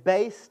a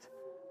debased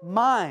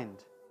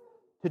mind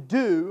to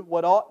do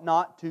what ought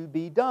not to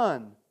be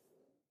done.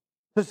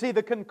 So see,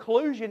 the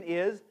conclusion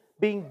is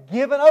being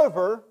given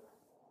over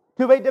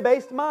to a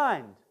debased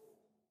mind.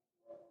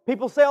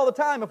 People say all the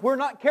time, if we're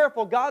not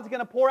careful, God's going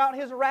to pour out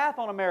His wrath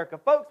on America.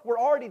 Folks, we're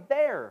already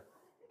there.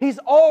 He's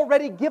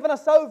already given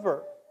us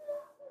over.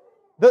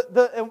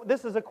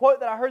 This is a quote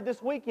that I heard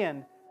this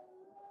weekend.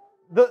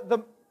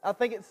 I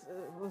think it's,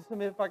 listen to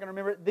me if I can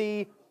remember it,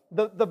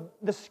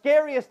 the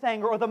scariest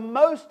anger or the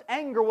most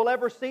anger we'll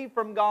ever see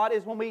from God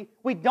is when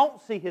we don't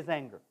see His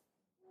anger.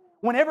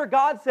 Whenever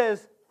God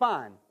says,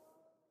 fine,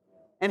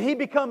 and He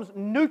becomes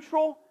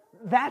neutral,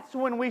 that's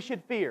when we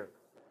should fear.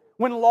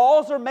 When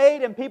laws are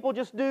made and people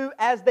just do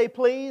as they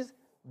please,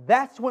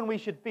 that's when we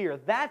should fear.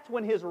 That's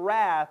when His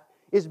wrath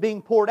is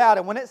being poured out.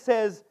 And when it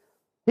says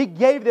He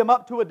gave them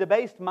up to a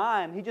debased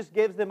mind, He just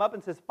gives them up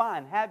and says,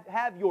 fine,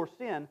 have your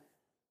sin.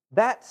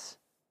 That's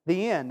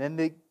the end.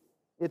 And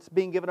it's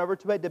being given over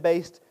to a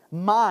debased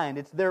mind.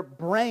 It's their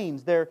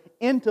brains, their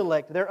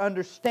intellect, their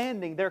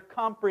understanding, their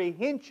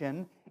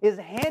comprehension is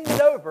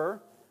handed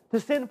over to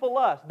sinful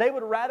lust. They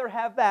would rather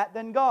have that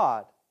than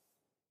God.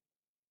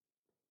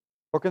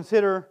 Or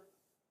consider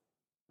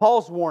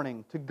Paul's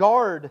warning to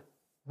guard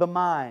the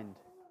mind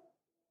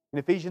in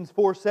Ephesians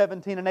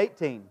 4:17 and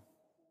 18.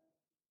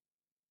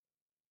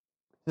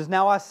 It says,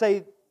 now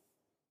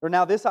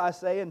this I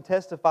say and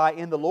testify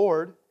in the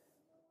Lord,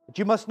 that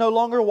you must no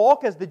longer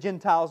walk as the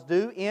Gentiles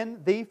do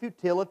in the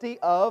futility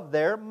of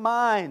their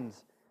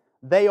minds.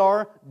 They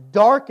are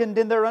darkened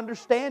in their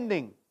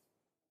understanding,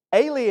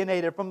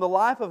 alienated from the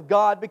life of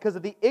God because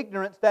of the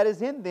ignorance that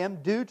is in them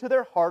due to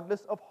their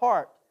hardness of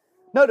heart.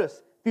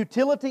 Notice,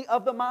 futility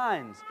of the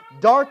minds,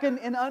 darkened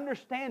in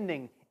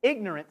understanding,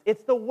 ignorance.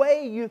 It's the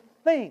way you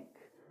think.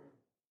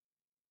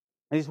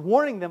 And He's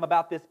warning them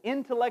about this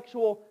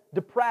intellectual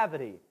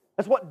depravity.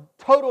 That's what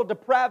total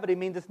depravity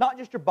means. It's not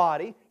just your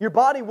body. Your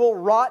body will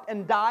rot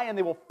and die, and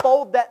they will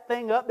fold that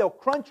thing up. They'll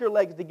crunch your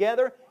legs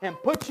together and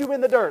put you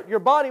in the dirt. Your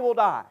body will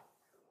die.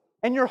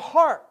 And your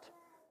heart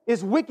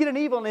is wicked and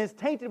evil and is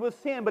tainted with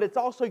sin, but it's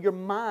also your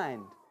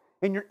mind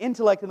and your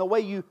intellect and the way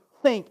you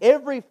think.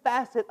 Every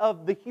facet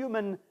of the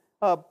human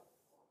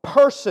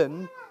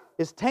person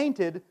is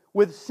tainted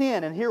with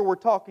sin. And here we're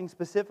talking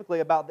specifically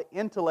about the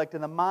intellect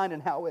and the mind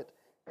and how it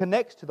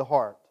connects to the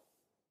heart.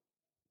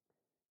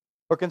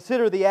 Or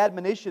consider the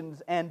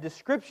admonitions and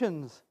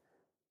descriptions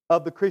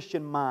of the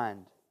Christian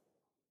mind.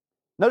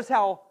 Notice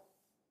how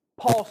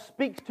Paul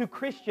speaks to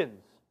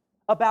Christians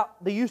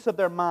about the use of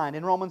their mind.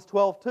 In Romans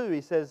 12:2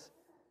 he says,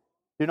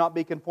 do not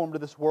be conformed to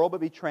this world,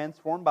 but be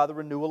transformed by the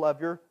renewal of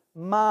your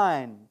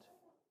mind,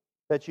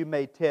 that you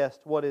may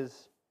test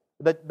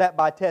that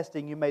by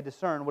testing you may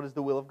discern what is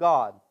the will of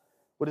God,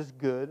 what is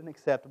good and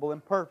acceptable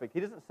and perfect. He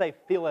doesn't say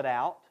feel it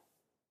out.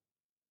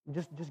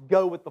 Just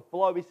go with the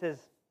flow. He says,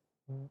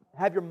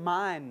 have your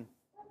mind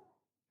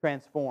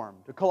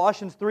transformed.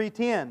 Colossians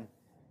 3:10,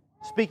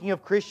 speaking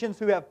of Christians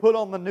who have put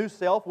on the new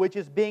self, which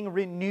is being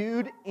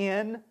renewed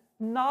in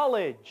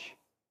knowledge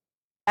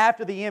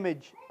after the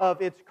image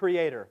of its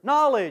Creator.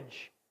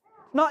 Knowledge.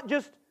 It's not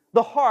just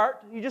the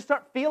heart. You just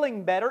start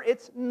feeling better.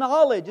 It's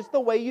knowledge. It's the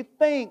way you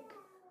think.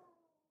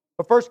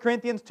 But 1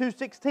 Corinthians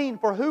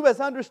 2:16, for who has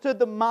understood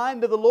the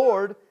mind of the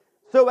Lord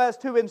so as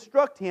to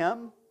instruct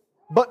him?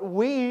 But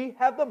we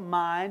have the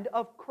mind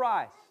of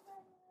Christ.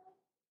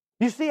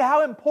 You see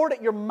how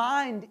important your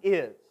mind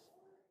is.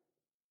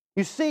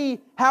 You see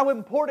how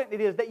important it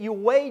is that you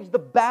wage the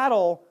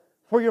battle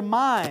for your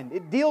mind.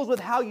 It deals with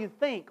how you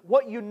think,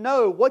 what you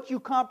know, what you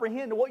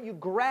comprehend, what you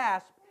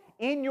grasp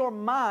in your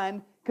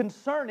mind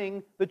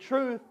concerning the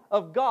truth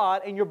of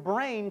God, and your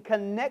brain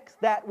connects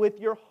that with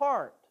your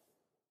heart.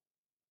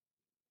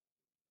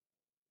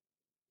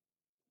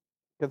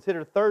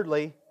 Consider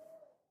thirdly,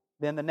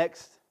 then the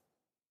next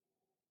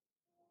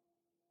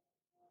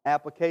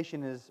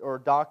application is, or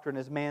doctrine,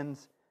 is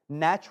man's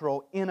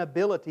natural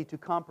inability to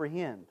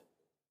comprehend.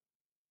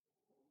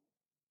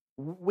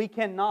 We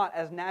cannot,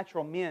 as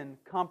natural men,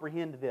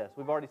 comprehend this.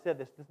 We've already said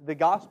this. The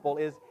gospel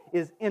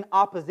is in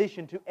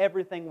opposition to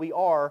everything we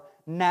are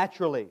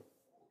naturally.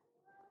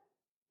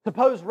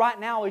 Suppose right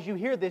now as you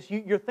hear this,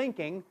 you're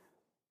thinking,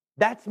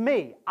 that's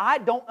me. I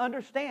don't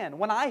understand.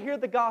 When I hear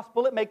the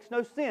gospel, it makes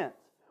no sense.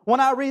 When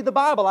I read the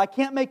Bible, I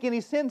can't make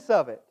any sense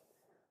of it.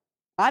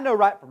 I know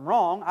right from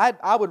wrong.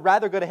 I would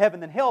rather go to heaven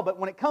than hell, but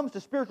when it comes to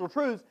spiritual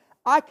truths,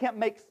 I can't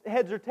make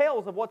heads or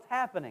tails of what's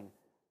happening.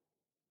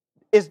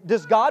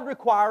 Does God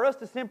require us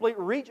to simply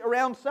reach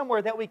around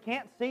somewhere that we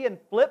can't see and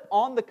flip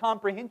on the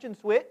comprehension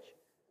switch?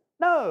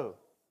 No.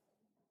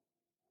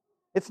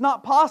 It's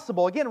not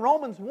possible. Again,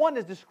 Romans 1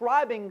 is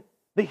describing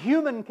the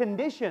human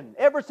condition.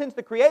 Ever since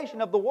the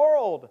creation of the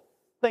world,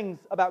 things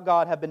about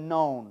God have been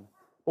known,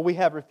 but we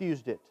have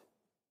refused it.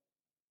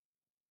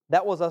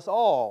 That was us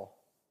all.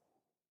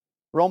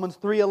 Romans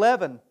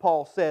 3:11,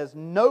 Paul says,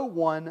 no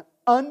one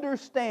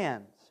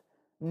understands,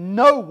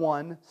 no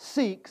one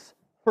seeks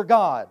for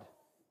God.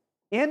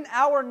 In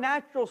our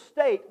natural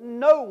state,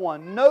 no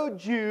one, no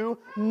Jew,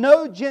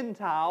 no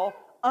Gentile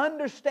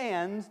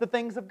understands the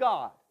things of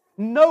God.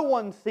 No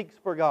one seeks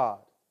for God.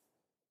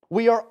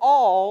 We are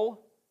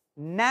all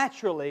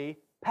naturally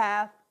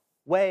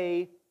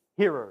pathway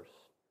hearers.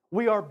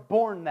 We are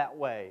born that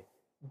way,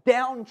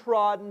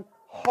 downtrodden,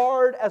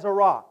 hard as a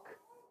rock.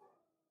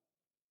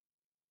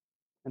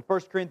 In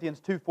 1 Corinthians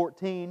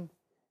 2:14,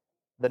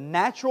 the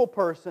natural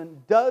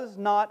person does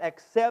not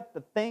accept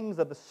the things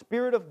of the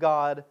Spirit of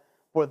God,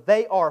 for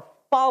they are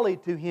folly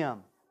to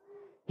him.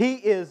 He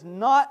is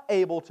not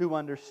able to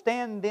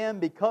understand them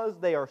because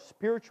they are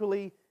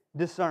spiritually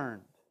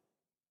discerned.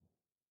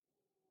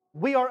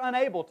 We are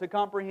unable to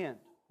comprehend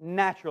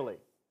naturally.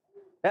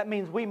 That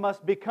means we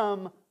must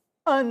become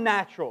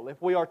unnatural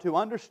if we are to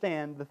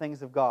understand the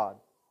things of God.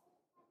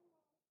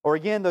 Or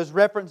again, those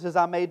references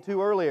I made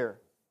to earlier,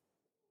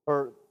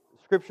 or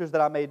scriptures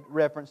that I made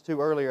reference to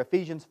earlier.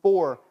 Ephesians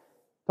 4,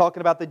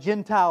 talking about the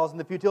Gentiles and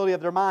the futility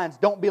of their minds.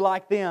 Don't be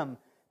like them.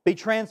 Be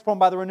transformed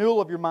by the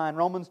renewal of your mind.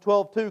 Romans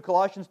 12:2,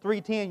 Colossians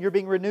 3:10, you're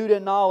being renewed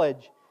in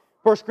knowledge.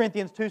 1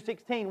 Corinthians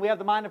 2:16, we have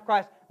the mind of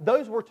Christ.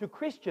 Those were to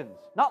Christians,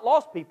 not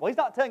lost people. He's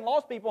not telling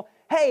lost people,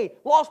 hey,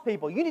 lost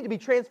people, you need to be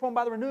transformed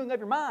by the renewing of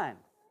your mind.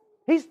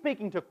 He's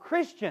speaking to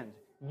Christians.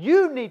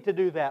 You need to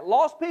do that.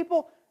 Lost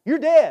people, you're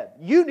dead.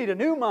 You need a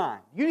new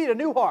mind. You need a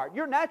new heart.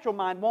 Your natural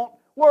mind won't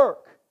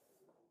work.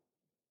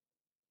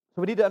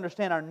 So we need to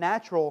understand our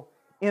natural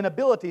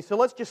inability. So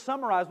let's just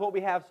summarize what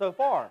we have so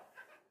far.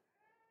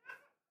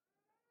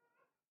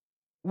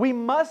 We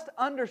must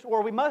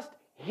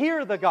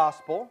hear the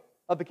gospel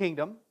of the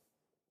kingdom.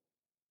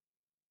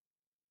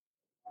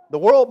 The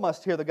world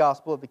must hear the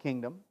gospel of the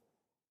kingdom.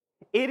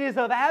 It is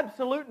of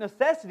absolute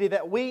necessity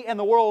that we and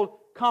the world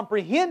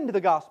comprehend the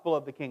gospel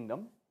of the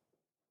kingdom.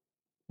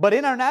 But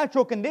in our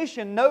natural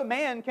condition, no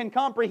man can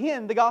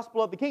comprehend the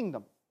gospel of the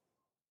kingdom.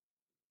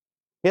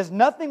 He has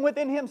nothing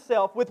within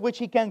himself with which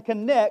he can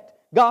connect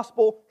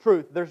gospel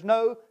truth. There's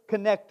no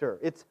connector.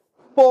 It's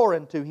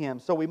foreign to him.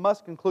 So we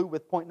must conclude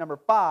with point number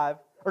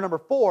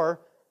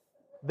 4,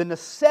 the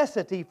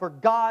necessity for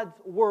God's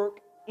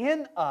work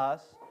in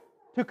us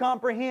to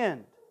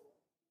comprehend.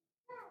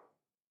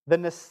 The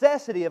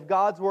necessity of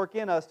God's work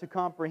in us to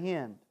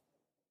comprehend.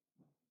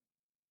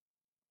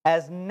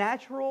 As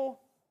natural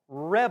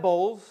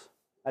rebels,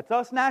 that's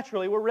us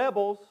naturally, we're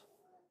rebels,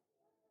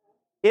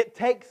 it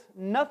takes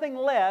nothing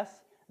less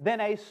than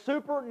a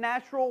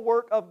supernatural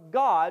work of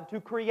God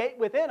to create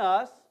within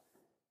us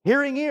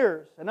hearing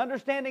ears and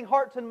understanding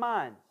hearts and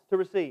minds to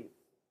receive.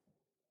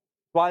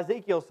 That's why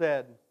Ezekiel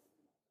said,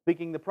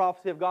 speaking the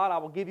prophecy of God, I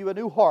will give you a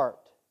new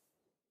heart.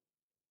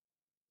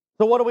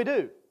 So what do we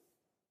do?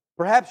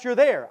 Perhaps you're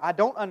there. I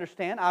don't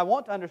understand. I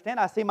want to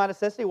understand. I see my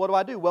necessity. What do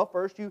I do? Well,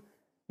 first you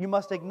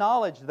must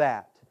acknowledge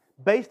that.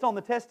 Based on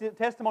the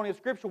testimony of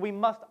Scripture, we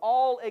must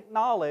all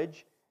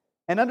acknowledge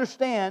and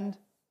understand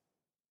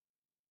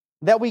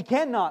that we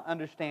cannot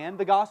understand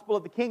the gospel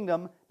of the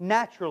kingdom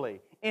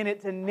naturally. In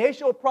its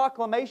initial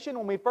proclamation,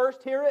 when we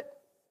first hear it,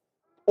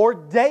 or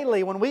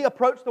daily when we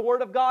approach the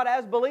Word of God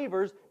as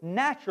believers,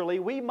 naturally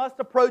we must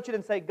approach it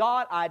and say,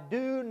 God, I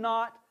do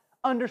not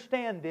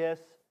understand this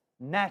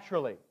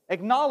naturally.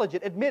 Acknowledge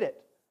it, admit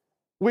it.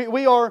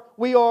 We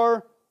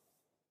are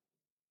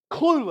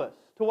clueless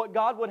to what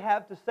God would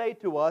have to say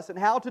to us and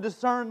how to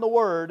discern the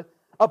Word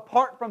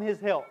apart from His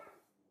help.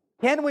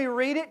 Can we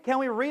read it? Can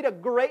we read a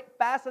great,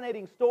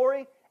 fascinating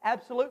story?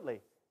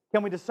 Absolutely.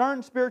 Can we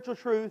discern spiritual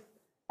truth?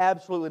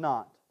 Absolutely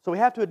not. So we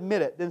have to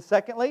admit it. Then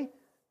secondly,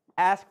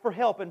 ask for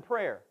help in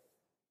prayer.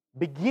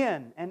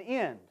 Begin and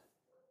end.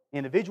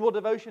 Individual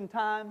devotion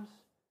times,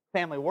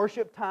 family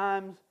worship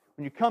times,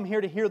 when you come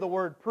here to hear the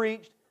Word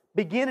preached,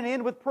 begin and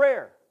end with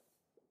prayer.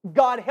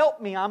 God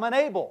help me, I'm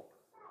unable.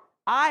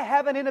 I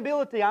have an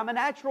inability, I'm a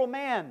natural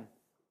man,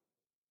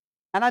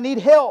 and I need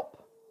help.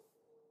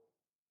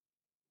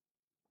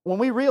 When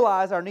we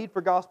realize our need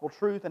for gospel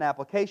truth and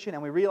application,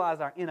 and we realize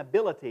our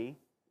inability,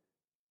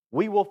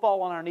 we will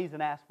fall on our knees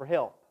and ask for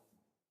help.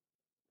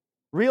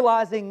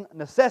 Realizing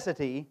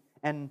necessity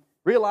and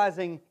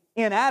realizing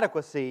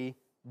inadequacy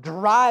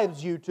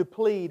drives you to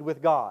plead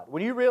with God.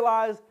 When you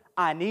realize,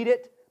 I need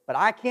it, but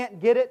I can't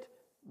get it,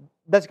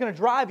 that's going to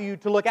drive you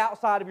to look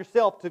outside of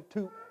yourself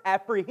to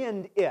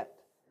apprehend it.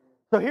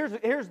 So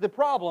here's the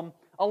problem.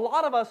 A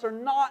lot of us are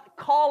not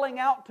calling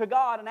out to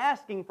God and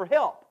asking for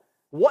help.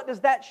 What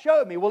does that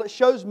show me? Well, it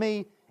shows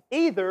me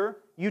either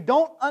you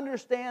don't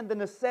understand the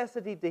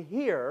necessity to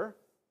hear,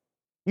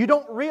 you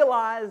don't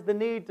realize the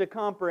need to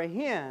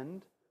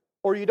comprehend,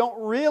 or you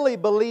don't really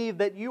believe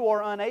that you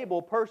are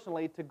unable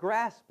personally to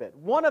grasp it.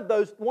 One of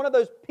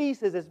those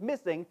pieces is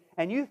missing,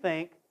 and you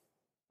think,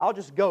 I'll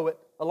just go it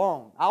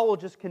alone. I will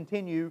just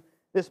continue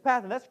this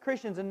path. And that's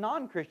Christians and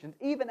non-Christians.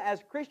 Even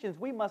as Christians,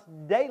 we must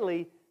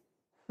daily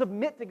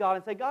submit to God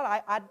and say,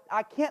 God,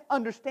 I can't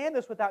understand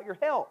this without your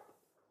help.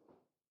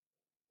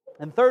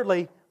 And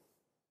thirdly,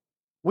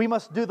 we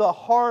must do the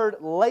hard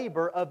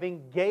labor of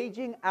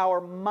engaging our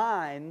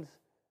minds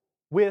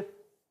with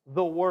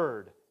the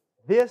Word.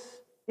 This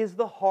is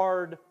the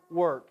hard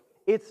work.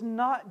 It's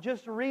not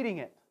just reading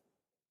it.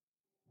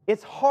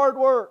 It's hard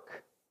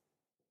work.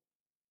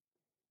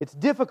 It's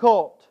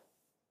difficult.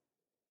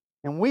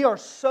 And we are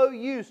so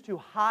used to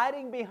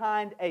hiding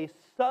behind a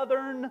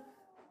southern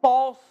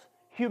false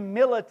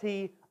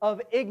humility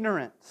of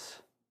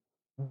ignorance.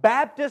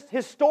 Baptists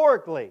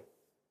historically,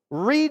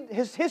 read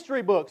his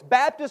history books.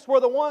 Baptists were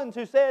the ones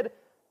who said,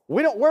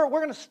 we're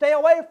going to stay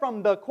away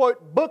from the,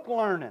 quote, book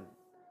learning.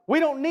 We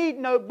don't need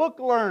no book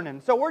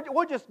learning. So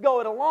we'll just go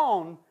it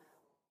alone.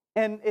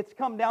 And it's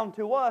come down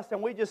to us,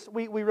 and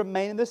we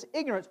remain in this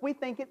ignorance. We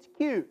think it's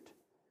cute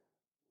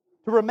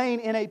to remain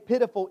in a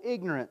pitiful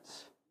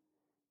ignorance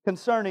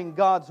concerning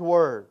God's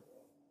Word.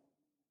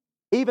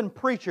 Even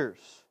preachers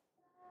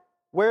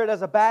wear it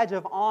as a badge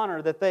of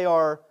honor that they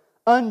are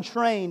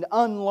untrained,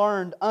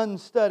 unlearned,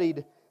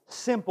 unstudied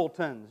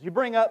simpletons. You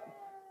bring up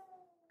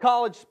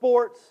college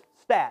sports,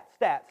 stats,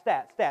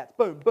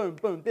 boom, boom,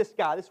 boom. This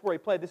guy, this is where he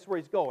played, this is where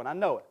he's going. I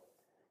know it.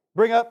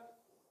 Bring up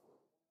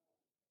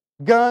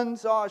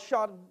guns. Oh, I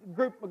shot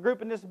a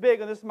group in this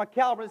big, and this is my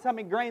caliber, this is how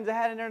many grains I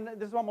had in there, and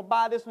this is what I'm going to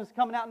buy, this one's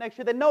coming out next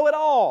year. They know it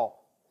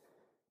all.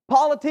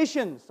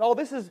 Politicians. Oh,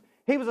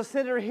 he was a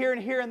senator here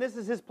and here, and this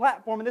is his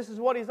platform, and this is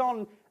what he's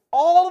on.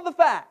 All of the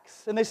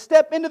facts. And they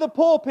step into the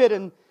pulpit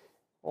and,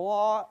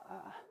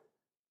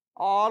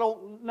 I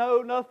don't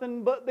know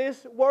nothing but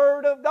this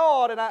Word of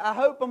God, and I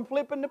hope I'm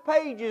flipping the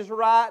pages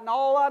right, and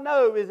all I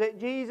know is that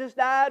Jesus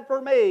died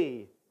for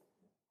me.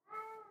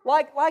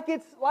 Like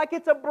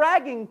it's a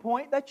bragging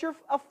point that you're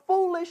a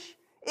foolish,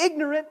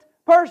 ignorant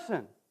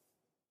person.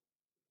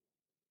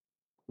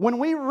 When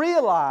we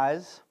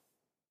realize,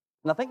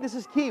 and I think this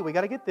is key, we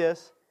got to get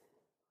this,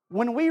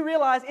 when we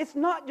realize it's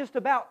not just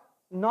about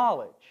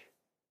knowledge.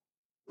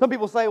 Some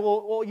people say,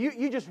 well,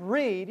 you just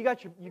read, you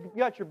got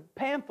your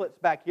pamphlets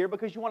back here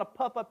because you want to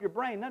puff up your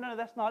brain. No,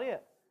 that's not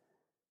it.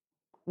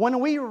 When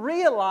we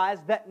realize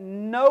that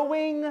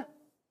knowing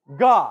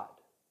God,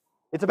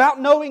 it's about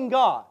knowing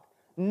God.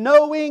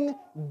 Knowing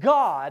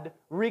God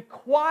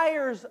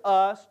requires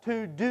us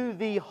to do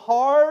the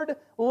hard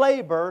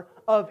labor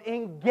of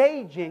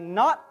engaging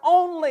not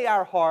only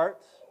our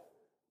hearts,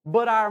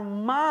 but our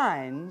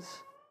minds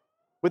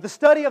with the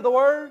study of the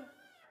Word.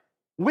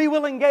 We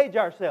will engage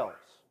ourselves.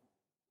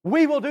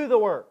 We will do the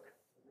work.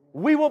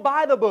 We will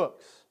buy the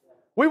books.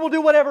 We will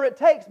do whatever it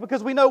takes,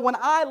 because we know when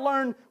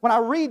I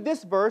read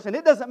this verse, and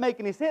it doesn't make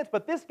any sense,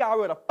 but this guy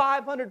wrote a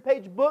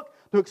 500-page book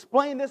to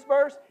explain this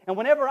verse, and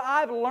whenever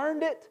I've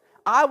learned it,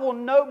 I will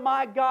know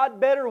my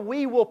God better.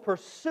 We will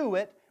pursue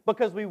it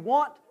because we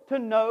want to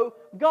know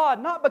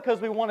God. Not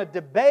because we want to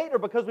debate or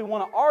because we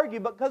want to argue,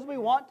 but because we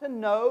want to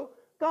know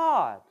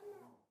God.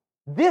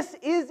 This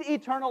is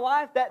eternal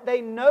life, that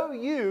they know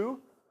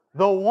you,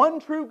 the one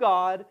true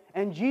God,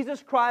 and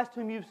Jesus Christ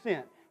whom you've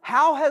sent.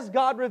 How has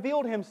God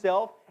revealed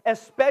Himself,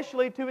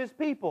 especially to His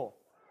people?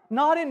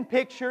 Not in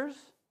pictures,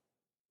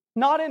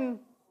 not in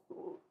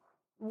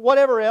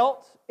whatever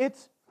else.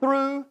 It's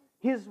through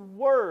His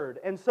Word.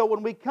 And so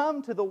when we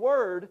come to the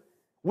Word,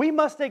 we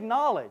must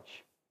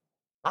acknowledge,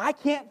 I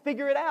can't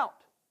figure it out.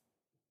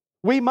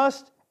 We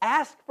must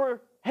ask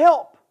for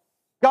help.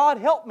 God,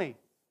 help me.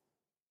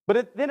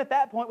 But then at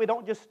that point, we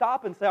don't just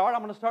stop and say, all right,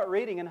 I'm going to start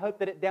reading and hope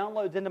that it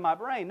downloads into my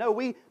brain. No,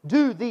 we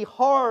do the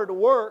hard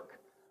work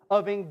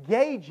of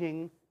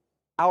engaging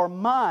our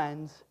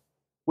minds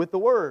with the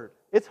Word.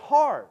 It's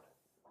hard.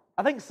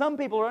 I think some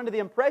people are under the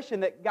impression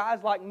that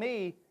guys like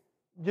me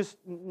just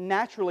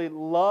naturally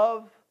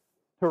love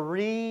to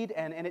read,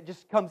 and it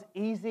just comes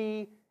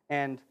easy,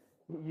 and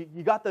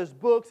you got those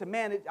books, and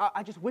man,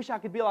 I just wish I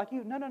could be like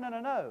you.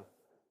 No.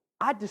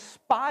 I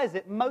despise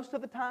it most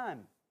of the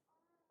time.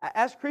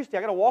 Ask Christy,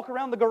 I got to walk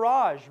around the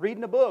garage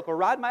reading a book, or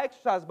ride my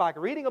exercise bike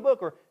reading a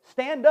book, or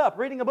stand up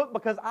reading a book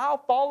because I'll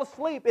fall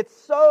asleep. It's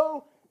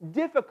so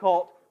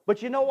difficult.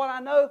 But you know what I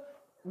know?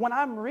 When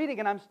I'm reading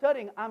and I'm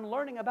studying, I'm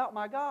learning about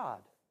my God.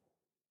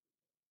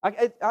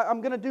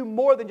 I'm going to do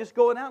more than just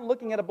going out and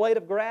looking at a blade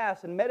of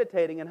grass and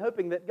meditating and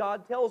hoping that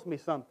God tells me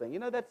something. You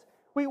know,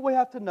 we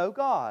have to know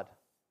God.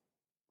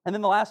 And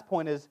then the last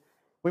point is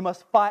we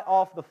must fight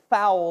off the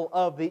foul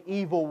of the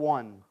evil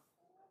one.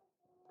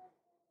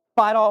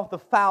 fight off the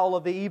foul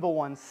of the evil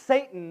one.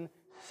 Satan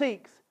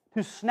seeks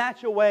to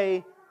snatch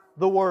away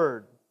the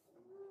Word.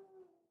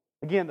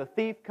 Again, the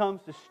thief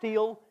comes to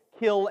steal,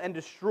 kill, and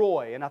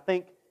destroy. And I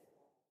think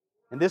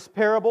in this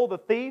parable, the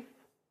thief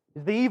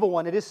is the evil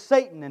one. It is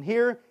Satan. And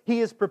here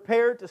he is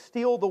prepared to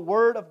steal the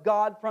Word of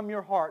God from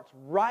your hearts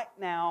right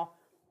now,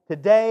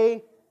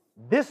 today,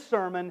 this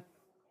sermon.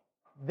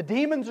 The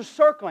demons are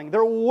circling.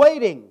 They're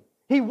waiting.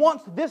 He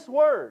wants this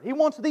Word. He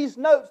wants these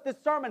notes, this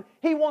sermon.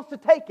 He wants to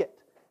take it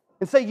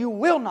and say, you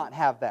will not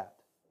have that.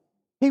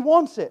 He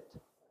wants it.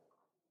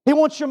 He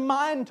wants your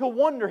mind to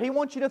wander. He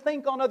wants you to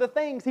think on other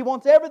things. He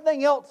wants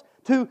everything else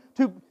to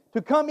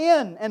come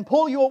in and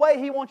pull you away.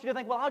 He wants you to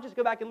think, well, I'll just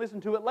go back and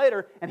listen to it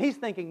later. And he's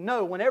thinking,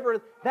 no,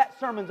 whenever that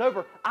sermon's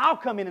over, I'll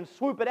come in and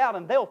swoop it out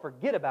and they'll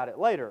forget about it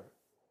later.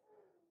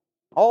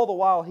 All the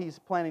while, he's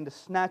planning to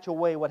snatch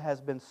away what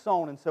has been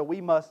sown. And so we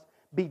must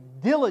be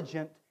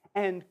diligent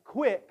and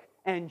quick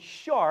and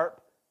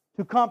sharp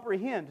to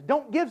comprehend.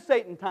 Don't give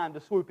Satan time to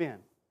swoop in.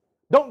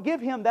 Don't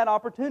give him that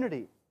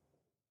opportunity.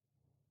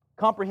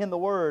 Comprehend the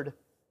Word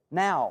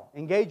now.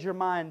 Engage your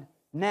mind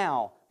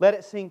now. Let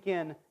it sink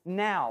in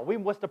now. We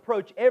must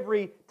approach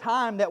every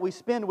time that we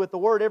spend with the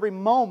Word, every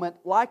moment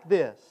like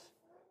this.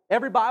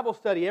 Every Bible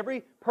study,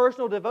 every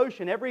personal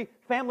devotion, every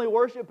family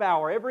worship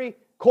hour, every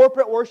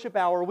corporate worship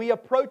hour, we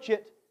approach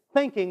it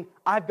thinking,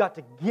 I've got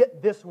to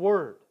get this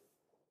Word.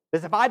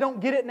 Because if I don't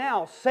get it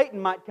now, Satan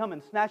might come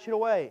and snatch it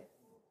away.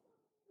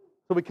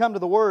 So we come to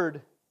the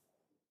Word.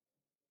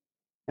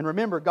 And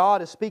remember,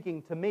 God is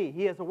speaking to me.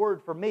 He has a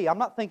word for me. I'm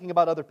not thinking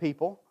about other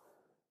people.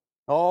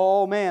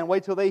 Oh man,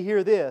 wait till they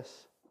hear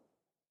this.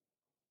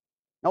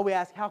 No, we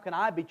ask, how can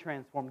I be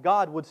transformed?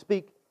 God would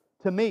speak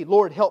to me.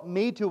 Lord, help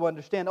me to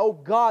understand. Oh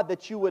God,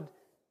 that you would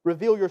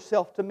reveal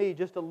yourself to me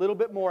just a little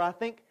bit more. I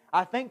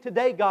think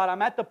today, God,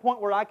 I'm at the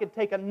point where I could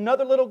take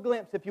another little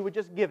glimpse if you would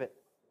just give it.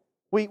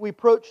 We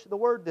approach the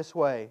Word this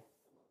way.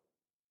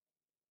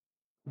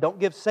 Don't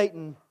give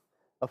Satan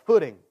a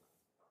footing.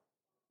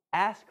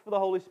 Ask for the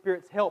Holy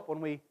Spirit's help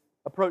when we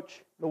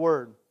approach the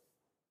Word.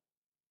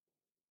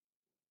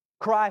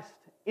 Christ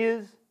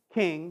is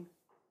King,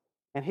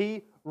 and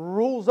He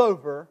rules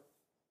over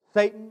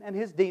Satan and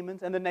his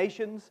demons and the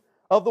nations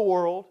of the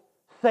world.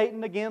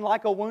 Satan, again,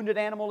 like a wounded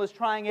animal, is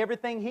trying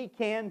everything he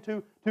can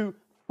to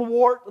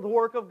thwart the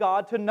work of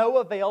God to no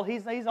avail.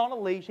 He's on a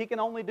leash. He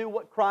can only do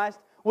what Christ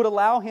would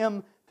allow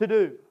him to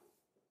do.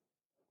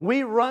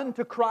 We run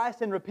to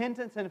Christ in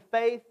repentance and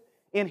faith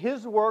in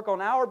His work on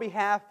our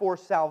behalf for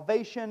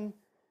salvation.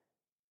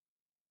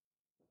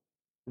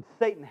 And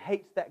Satan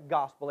hates that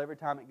gospel every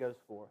time it goes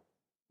forth.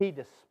 He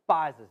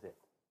despises it.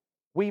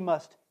 We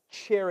must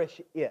cherish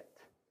it,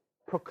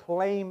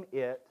 proclaim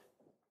it,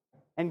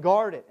 and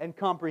guard it and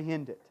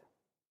comprehend it.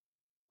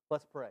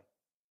 Let's pray.